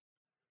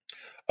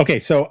 Okay,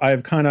 so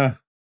I've gone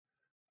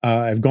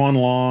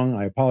long.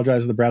 I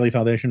apologize to the Bradley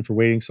Foundation for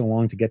waiting so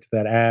long to get to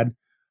that ad.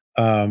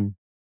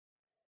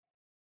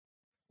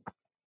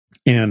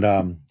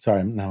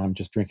 Sorry, now I'm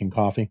just drinking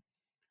coffee.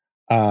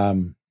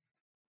 And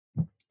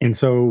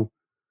so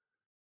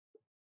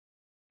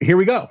here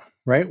we go,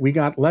 right? We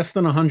got less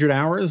than 100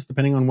 hours,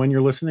 depending on when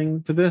you're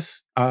listening to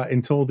this,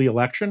 until the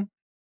election.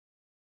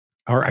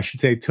 Or I should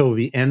say, till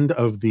the end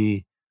of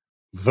the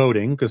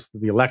voting, because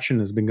the election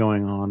has been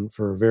going on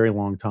for a very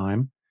long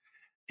time.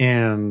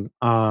 And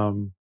I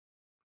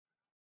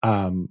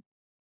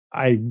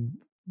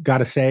got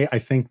to say, I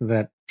think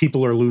that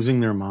people are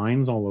losing their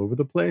minds all over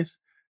the place.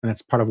 And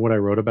that's part of what I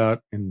wrote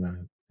about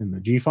in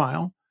the G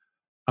file.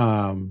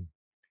 And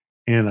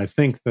I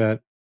think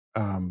that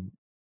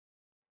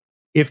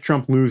if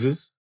Trump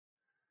loses,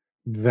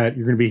 that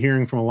you're going to be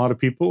hearing from a lot of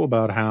people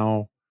about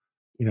how,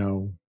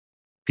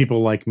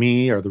 people like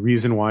me are the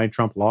reason why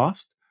Trump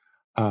lost.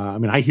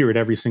 I hear it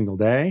every single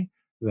day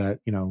that,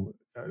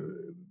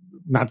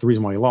 not the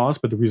reason why he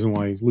lost, but the reason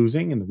why he's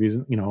losing and the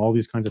reason, all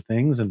these kinds of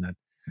things. And that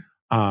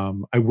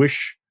I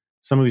wish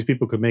some of these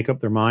people could make up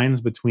their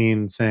minds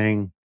between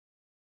saying,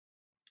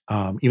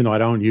 even though I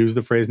don't use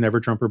the phrase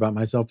never Trumper about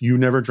myself, you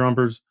never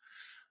Trumpers,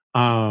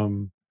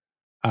 you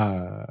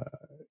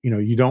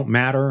don't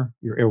matter,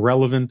 you're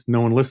irrelevant, no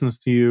one listens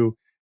to you,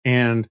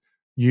 and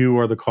you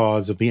are the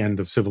cause of the end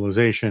of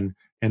civilization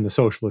and the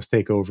socialist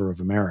takeover of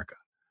America.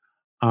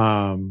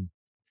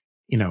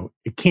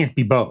 It can't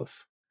be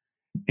both.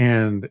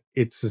 And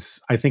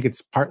I think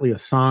it's partly a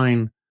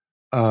sign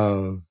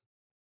of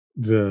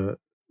the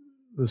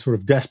sort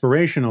of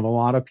desperation of a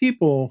lot of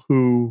people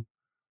who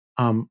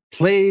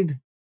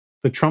played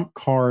the Trump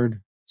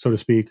card, so to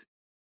speak,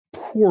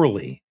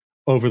 poorly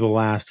over the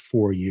last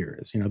 4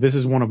 years. This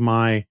is one of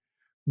my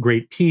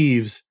great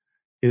peeves,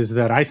 is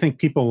that I think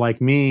people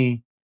like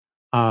me,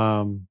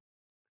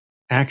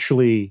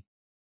 actually,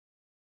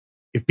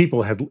 if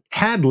people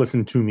had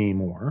listened to me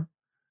more,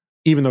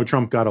 even though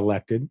Trump got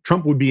elected,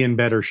 Trump would be in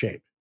better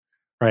shape,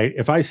 right?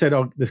 If I said,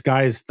 oh, this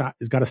guy has got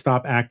to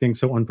stop acting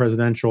so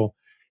unpresidential,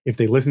 if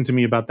they listen to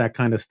me about that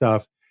kind of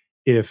stuff,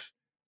 if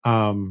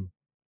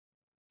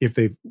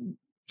they've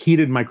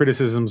heeded my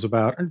criticisms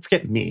about, and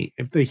forget me,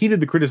 if they heeded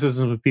the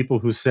criticisms of people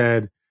who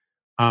said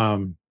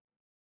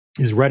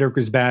his rhetoric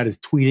is bad, his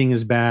tweeting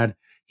is bad,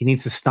 he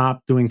needs to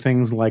stop doing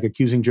things like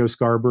accusing Joe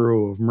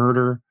Scarborough of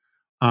murder.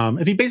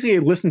 If he basically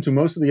listened to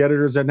most of the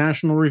editors at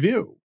National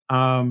Review,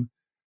 Trump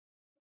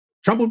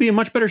would be in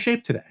much better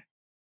shape today.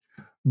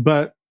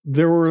 But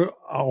there were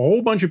a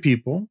whole bunch of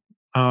people,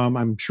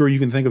 I'm sure you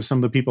can think of some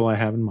of the people I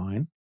have in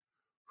mind,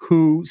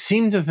 who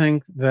seemed to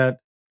think that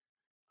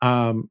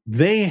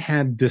they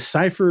had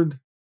deciphered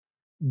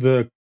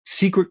the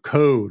secret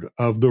code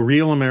of the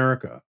real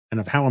America and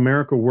of how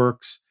America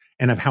works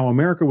and of how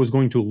America was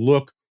going to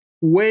look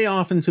way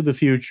off into the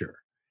future.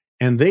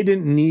 And they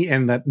didn't need,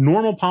 and that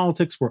normal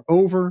politics were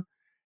over,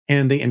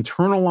 and they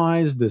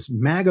internalized this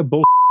MAGA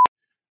bullshit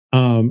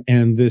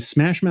and this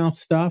smash mouth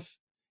stuff,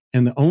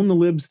 and the own the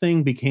libs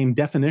thing became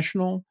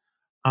definitional.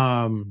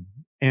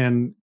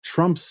 And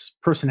Trump's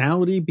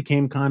personality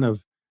became kind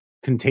of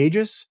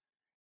contagious.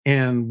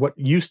 And what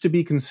used to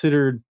be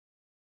considered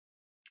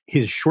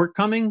his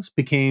shortcomings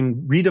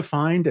became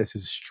redefined as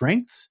his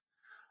strengths.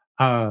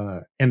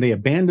 And they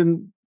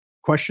abandoned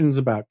questions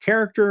about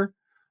character.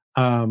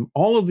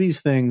 All of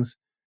these things,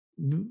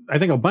 I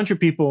think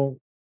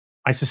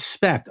I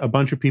suspect a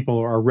bunch of people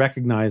are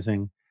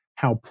recognizing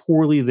how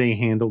poorly they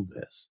handled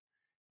this.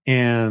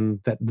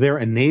 And that their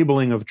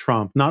enabling of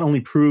Trump not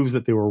only proves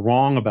that they were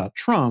wrong about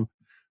Trump,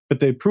 but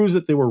they proves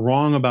that they were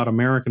wrong about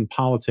American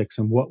politics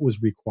and what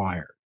was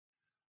required.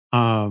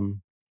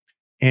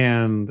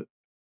 And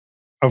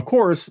of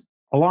course,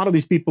 a lot of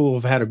these people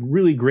have had a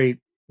really great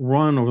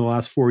run over the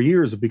last 4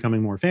 years of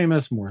becoming more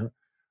famous, more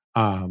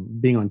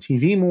being on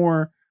TV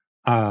more,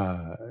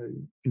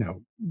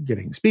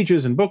 getting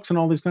speeches and books and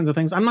all these kinds of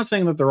things. I'm not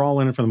saying that they're all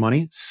in it for the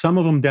money. Some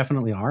of them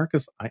definitely are,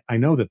 because I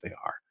know that they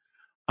are.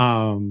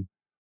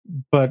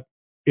 But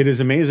it is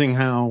amazing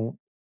how,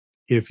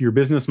 if your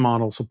business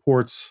model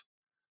supports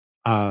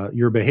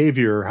your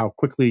behavior, how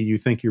quickly you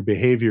think your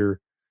behavior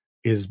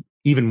is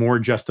even more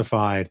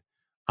justified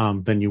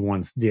than you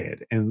once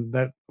did. And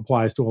that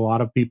applies to a lot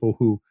of people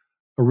who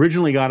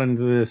originally got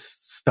into this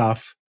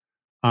stuff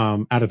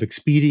out of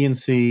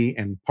expediency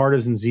and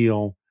partisan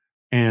zeal,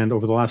 and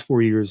over the last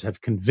 4 years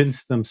have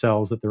convinced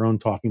themselves that their own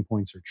talking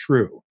points are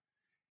true.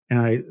 And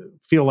I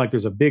feel like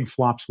there's a big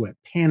flop sweat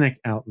panic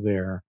out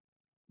there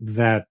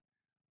that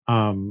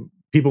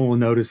people will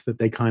notice that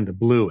they kind of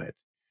blew it.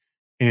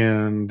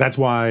 And that's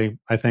why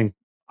I think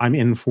I'm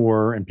in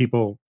for, and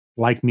people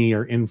like me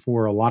are in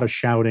for, a lot of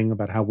shouting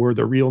about how we're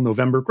the real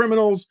November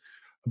criminals,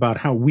 about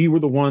how we were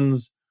the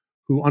ones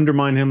who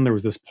undermined him. There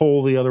was this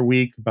poll the other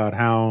week about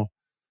how,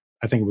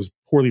 I think it was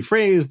poorly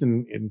phrased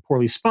and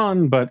poorly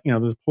spun, but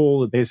this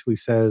poll that basically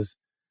says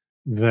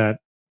that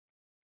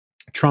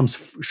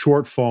Trump's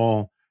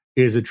shortfall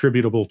is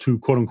attributable to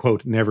quote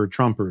unquote never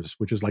Trumpers,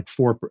 which is like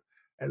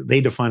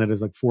they define it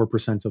as like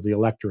 4% of the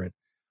electorate.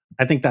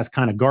 I think that's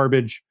kind of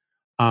garbage.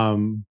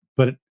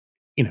 But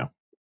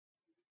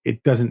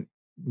it doesn't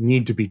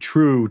need to be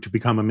true to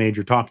become a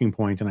major talking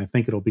point. And I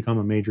think it'll become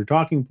a major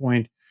talking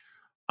point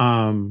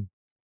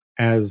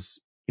as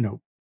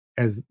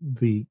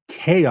the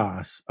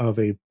chaos of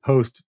a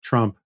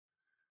post-Trump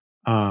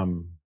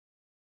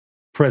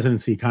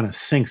presidency kind of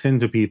sinks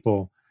into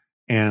people.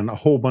 And a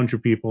whole bunch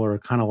of people are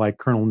kind of like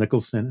Colonel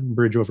Nicholson in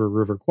Bridge over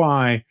River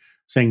Kwai,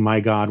 saying, "My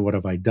God, what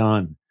have I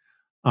done?"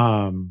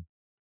 And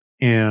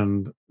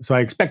so I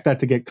expect that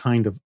to get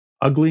kind of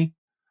ugly.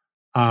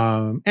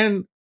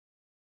 And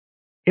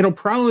it'll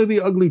probably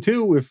be ugly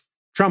too if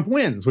Trump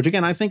wins, which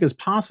again, I think is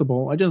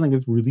possible. I just think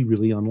it's really,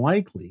 really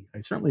unlikely.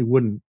 I certainly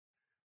wouldn't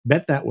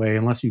bet that way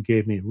unless you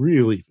gave me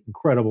really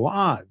incredible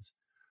odds.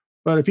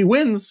 But if he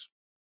wins,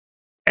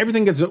 I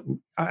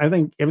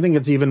think everything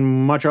gets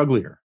even much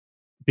uglier,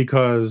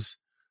 because,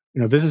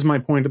 this is my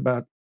point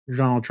about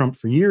Donald Trump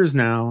for years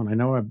now. And I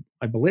know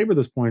I belabor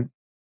this point.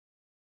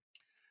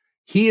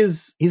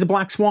 He's a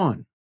black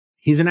swan.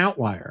 He's an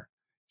outlier.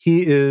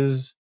 He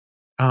is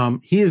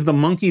the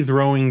monkey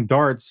throwing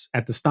darts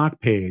at the stock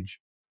page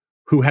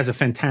who has a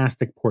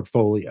fantastic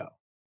portfolio.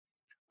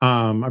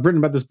 I've written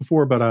about this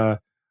before, but a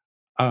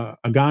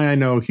guy I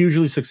know,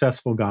 hugely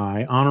successful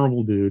guy,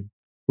 honorable dude,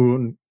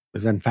 who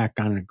is in fact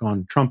kind of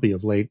gone Trumpy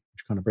of late,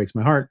 which kind of breaks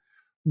my heart,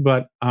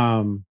 but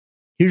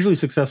hugely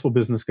successful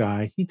business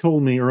guy. He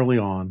told me early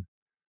on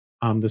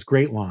this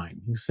great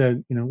line. He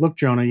said, "Look,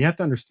 Jonah, you have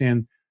to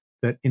understand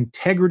that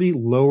integrity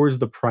lowers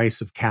the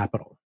price of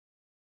capital."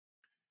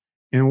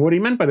 And what he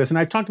meant by this, and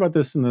I talked about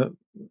this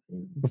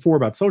before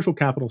about social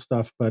capital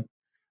stuff, but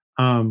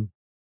imagine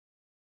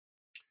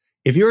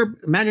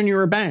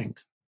you're a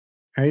bank,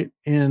 right?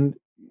 And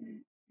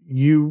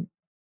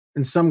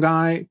some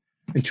guy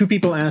and two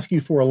people ask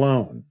you for a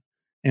loan,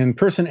 and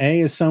person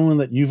A is someone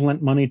that you've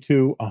lent money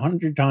to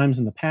 100 times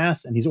in the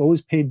past, and he's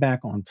always paid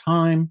back on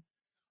time.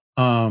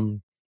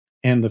 And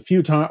the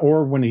few times,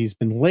 or when he's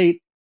been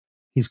late,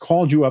 He's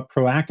called you up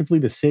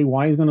proactively to say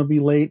why he's going to be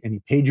late, and he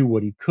paid you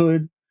what he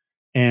could,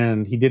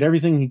 and he did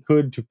everything he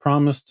could to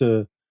promise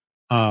to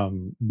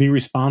be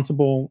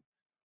responsible.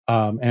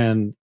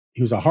 And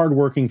he was a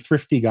hardworking,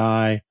 thrifty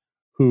guy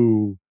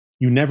who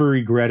you never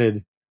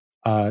regretted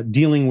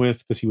dealing with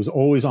because he was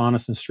always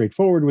honest and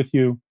straightforward with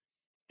you.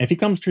 If he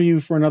comes to you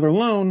for another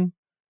loan,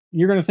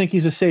 you're going to think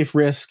he's a safe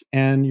risk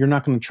and you're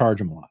not going to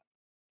charge him a lot.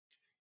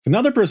 If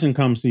another person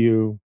comes to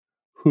you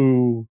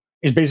who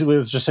is basically,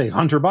 let's just say,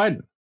 Hunter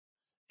Biden,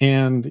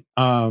 and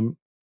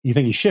you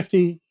think he's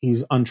shifty,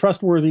 he's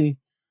untrustworthy,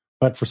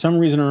 but for some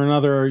reason or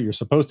another, you're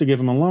supposed to give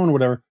him a loan or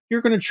whatever,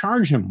 you're going to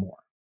charge him more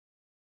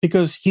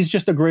because he's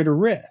just a greater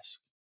risk.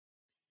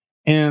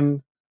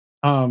 And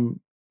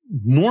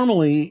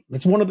normally,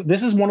 this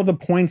is one of the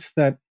points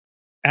that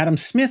Adam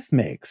Smith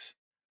makes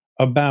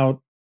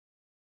about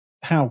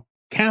how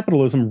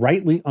capitalism,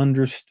 rightly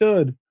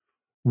understood,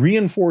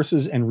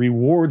 reinforces and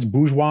rewards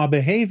bourgeois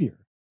behavior.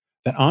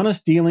 That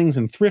honest dealings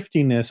and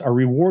thriftiness are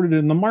rewarded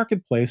in the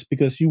marketplace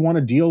because you want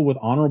to deal with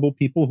honorable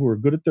people who are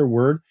good at their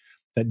word,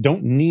 that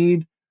don't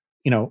need,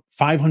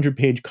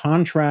 500-page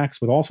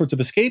contracts with all sorts of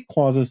escape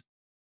clauses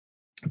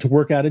to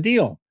work out a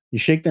deal. You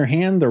shake their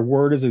hand, their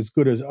word is as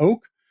good as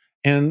oak,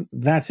 and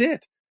that's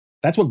it.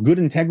 That's what good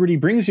integrity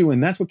brings you,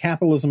 and that's what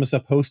capitalism is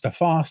supposed to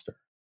foster.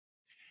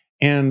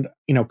 And,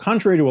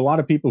 contrary to a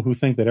lot of people who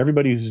think that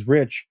everybody who's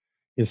rich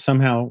is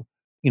somehow,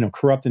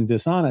 corrupt and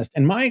dishonest,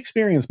 in my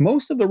experience,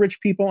 most of the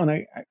rich people,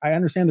 and I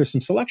understand there's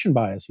some selection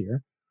bias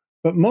here,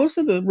 but most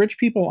of the rich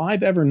people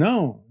I've ever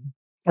known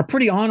are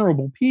pretty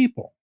honorable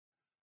people,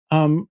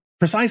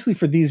 precisely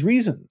for these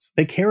reasons.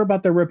 They care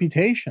about their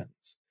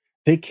reputations.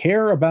 They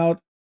care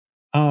about,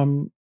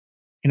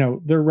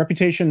 their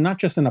reputation, not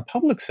just in a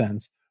public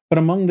sense, but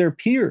among their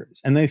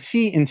peers. And they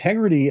see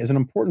integrity as an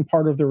important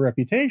part of their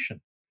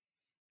reputation.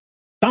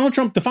 Donald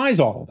Trump defies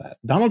all of that.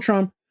 Donald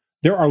Trump,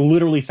 there are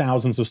literally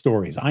thousands of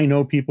stories. I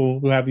know people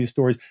who have these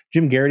stories.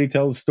 Jim Garrity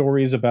tells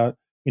stories about,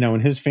 in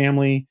his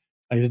family,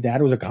 his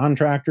dad was a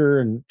contractor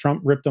and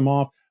Trump ripped him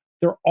off.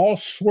 There are all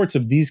sorts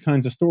of these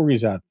kinds of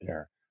stories out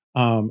there.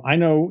 I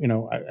know,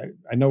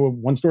 I know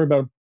one story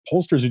about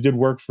pollsters who did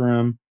work for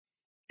him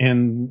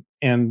and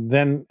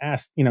then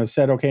asked,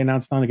 said, okay, now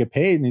it's time to get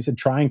paid. And he said,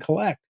 try and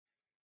collect.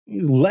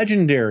 He's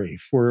legendary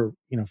for,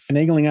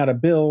 finagling out of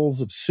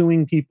bills, of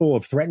suing people,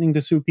 of threatening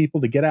to sue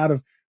people to get out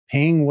of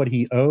paying what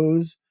he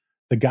owes.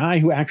 The guy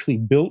who actually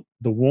built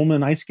the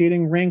Woolman ice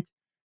skating rink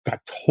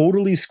got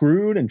totally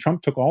screwed, and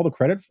Trump took all the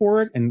credit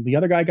for it, and the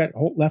other guy got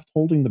left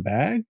holding the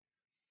bag.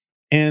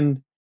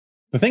 And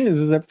the thing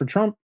is that for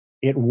Trump,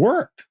 it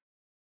worked.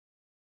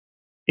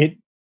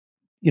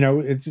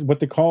 It's what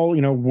they call,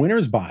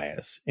 winner's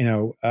bias.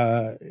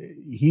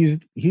 He's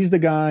the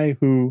guy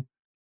who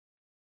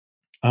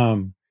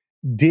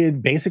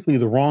did basically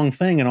the wrong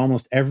thing in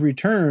almost every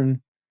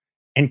turn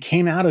and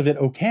came out of it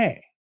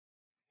okay.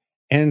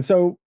 And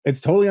so it's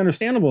totally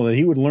understandable that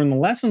he would learn the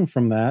lesson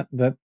from that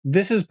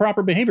this is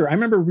proper behavior. I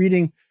remember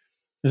reading,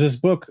 there's this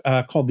book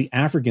called The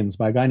Africans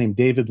by a guy named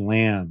David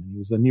Lamb. He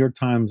was the New York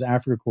Times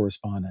Africa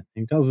correspondent.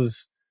 And he tells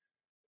us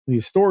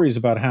these stories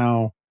about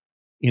how,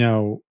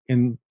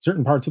 in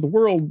certain parts of the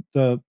world,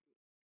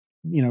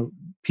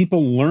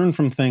 people learn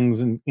from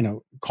things, and,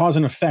 cause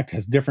and effect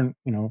has different,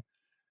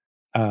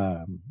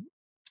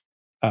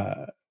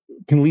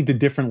 can lead to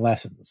different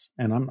lessons.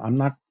 And I'm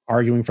not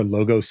arguing for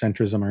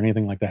logocentrism or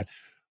anything like that.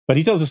 But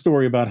he tells a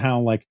story about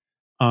how, I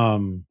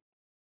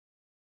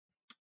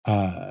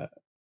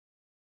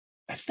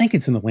think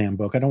it's in the Lamb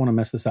book. I don't want to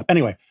mess this up.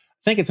 Anyway,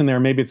 I think it's in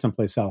there. Maybe it's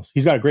someplace else.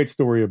 He's got a great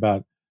story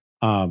about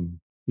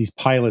these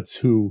pilots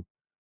who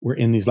were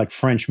in these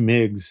French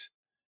MiGs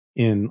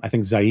in, I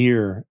think,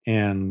 Zaire,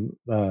 and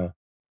air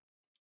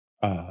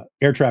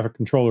traffic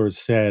controllers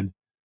said,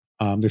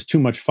 there's too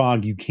much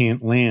fog, you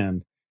can't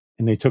land.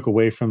 And they took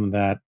away from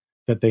that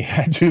they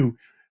had to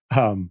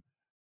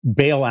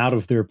bail out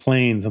of their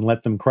planes and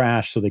let them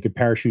crash so they could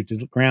parachute to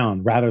the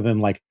ground rather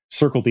than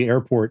circle the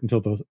airport until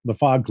the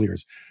fog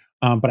clears.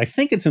 But I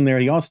think it's in there.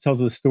 He also tells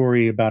the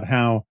story about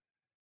how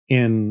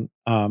and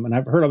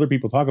I've heard other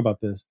people talk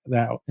about this,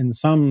 that in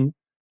some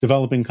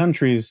developing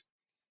countries,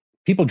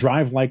 people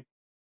drive like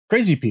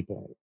crazy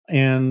people.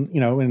 And,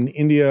 in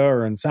India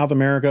or in South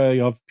America,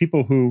 you have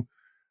people who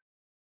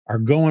are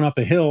going up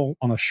a hill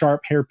on a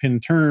sharp hairpin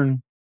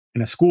turn,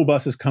 and a school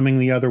bus is coming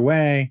the other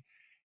way,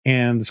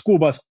 and the school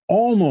bus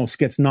almost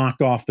gets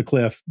knocked off the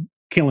cliff,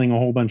 killing a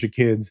whole bunch of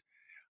kids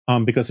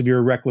because of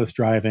your reckless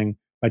driving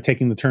by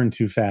taking the turn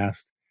too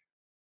fast.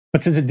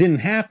 But since it didn't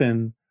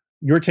happen,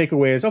 your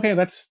takeaway is, okay,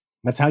 that's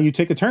how you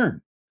take a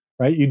turn,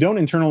 right? You don't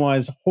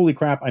internalize, holy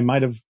crap, I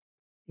might have,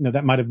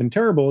 that might have been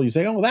terrible. You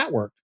say, oh, that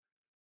worked.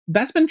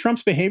 That's been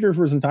Trump's behavior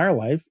for his entire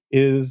life,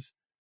 is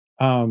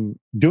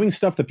doing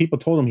stuff that people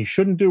told him he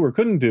shouldn't do or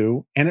couldn't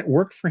do, and it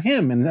worked for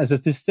him. And as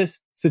a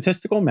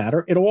statistical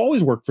matter, it'll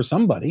always work for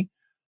somebody,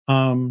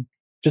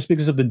 just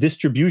because of the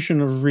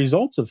distribution of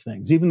results of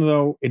things, even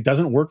though it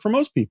doesn't work for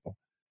most people.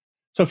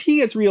 So if he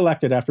gets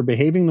reelected after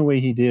behaving the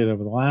way he did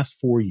over the last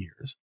 4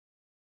 years,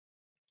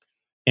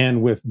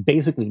 and with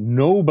basically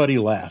nobody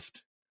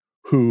left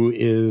who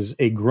is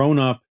a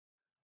grown-up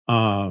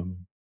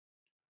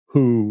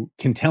who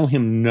can tell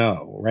him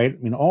no, right? I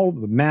mean, all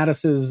the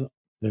Mattises,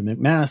 the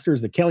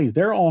McMasters, the Kellys,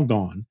 they're all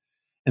gone.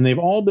 And they've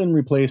all been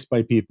replaced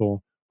by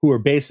people who are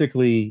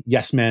basically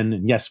yes men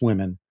and yes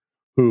women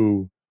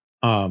who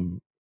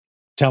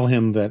tell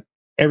him that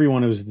every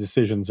one of his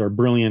decisions are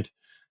brilliant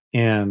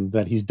and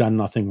that he's done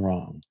nothing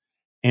wrong.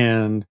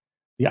 And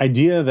the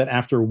idea that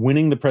after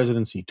winning the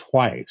presidency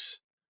twice,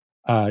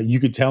 you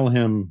could tell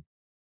him,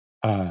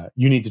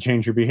 you need to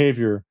change your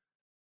behavior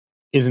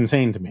is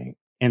insane to me.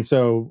 And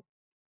so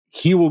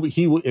he will,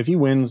 if he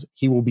wins,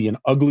 he will be an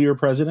uglier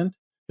president.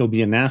 He'll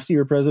be a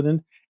nastier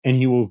president, and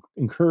he will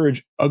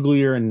encourage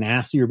uglier and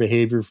nastier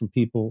behavior from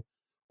people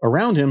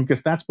around him,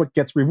 because that's what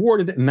gets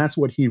rewarded, and that's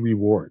what he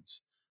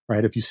rewards,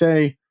 right? If you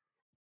say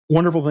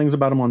wonderful things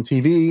about him on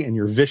TV and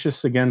you're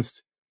vicious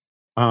against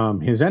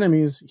his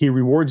enemies, he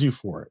rewards you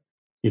for it.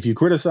 If you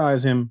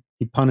criticize him,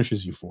 he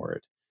punishes you for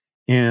it.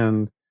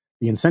 And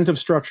the incentive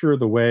structure,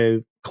 the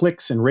way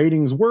clicks and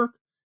ratings work,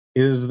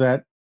 is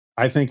that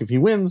I think if he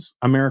wins,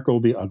 America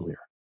will be uglier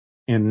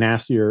and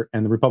nastier,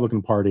 and the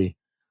Republican Party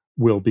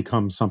will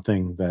become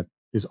something that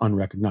is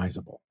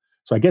unrecognizable.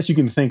 So I guess you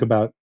can think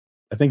about,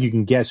 I think you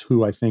can guess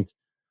who I think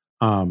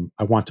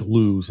I want to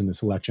lose in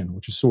this election,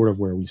 which is sort of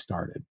where we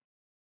started.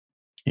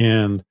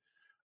 And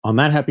on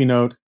that happy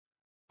note,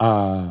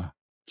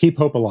 keep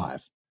hope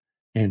alive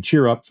and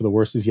cheer up, for the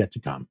worst is yet to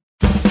come.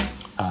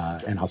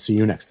 And I'll see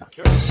you next time.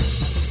 Sure.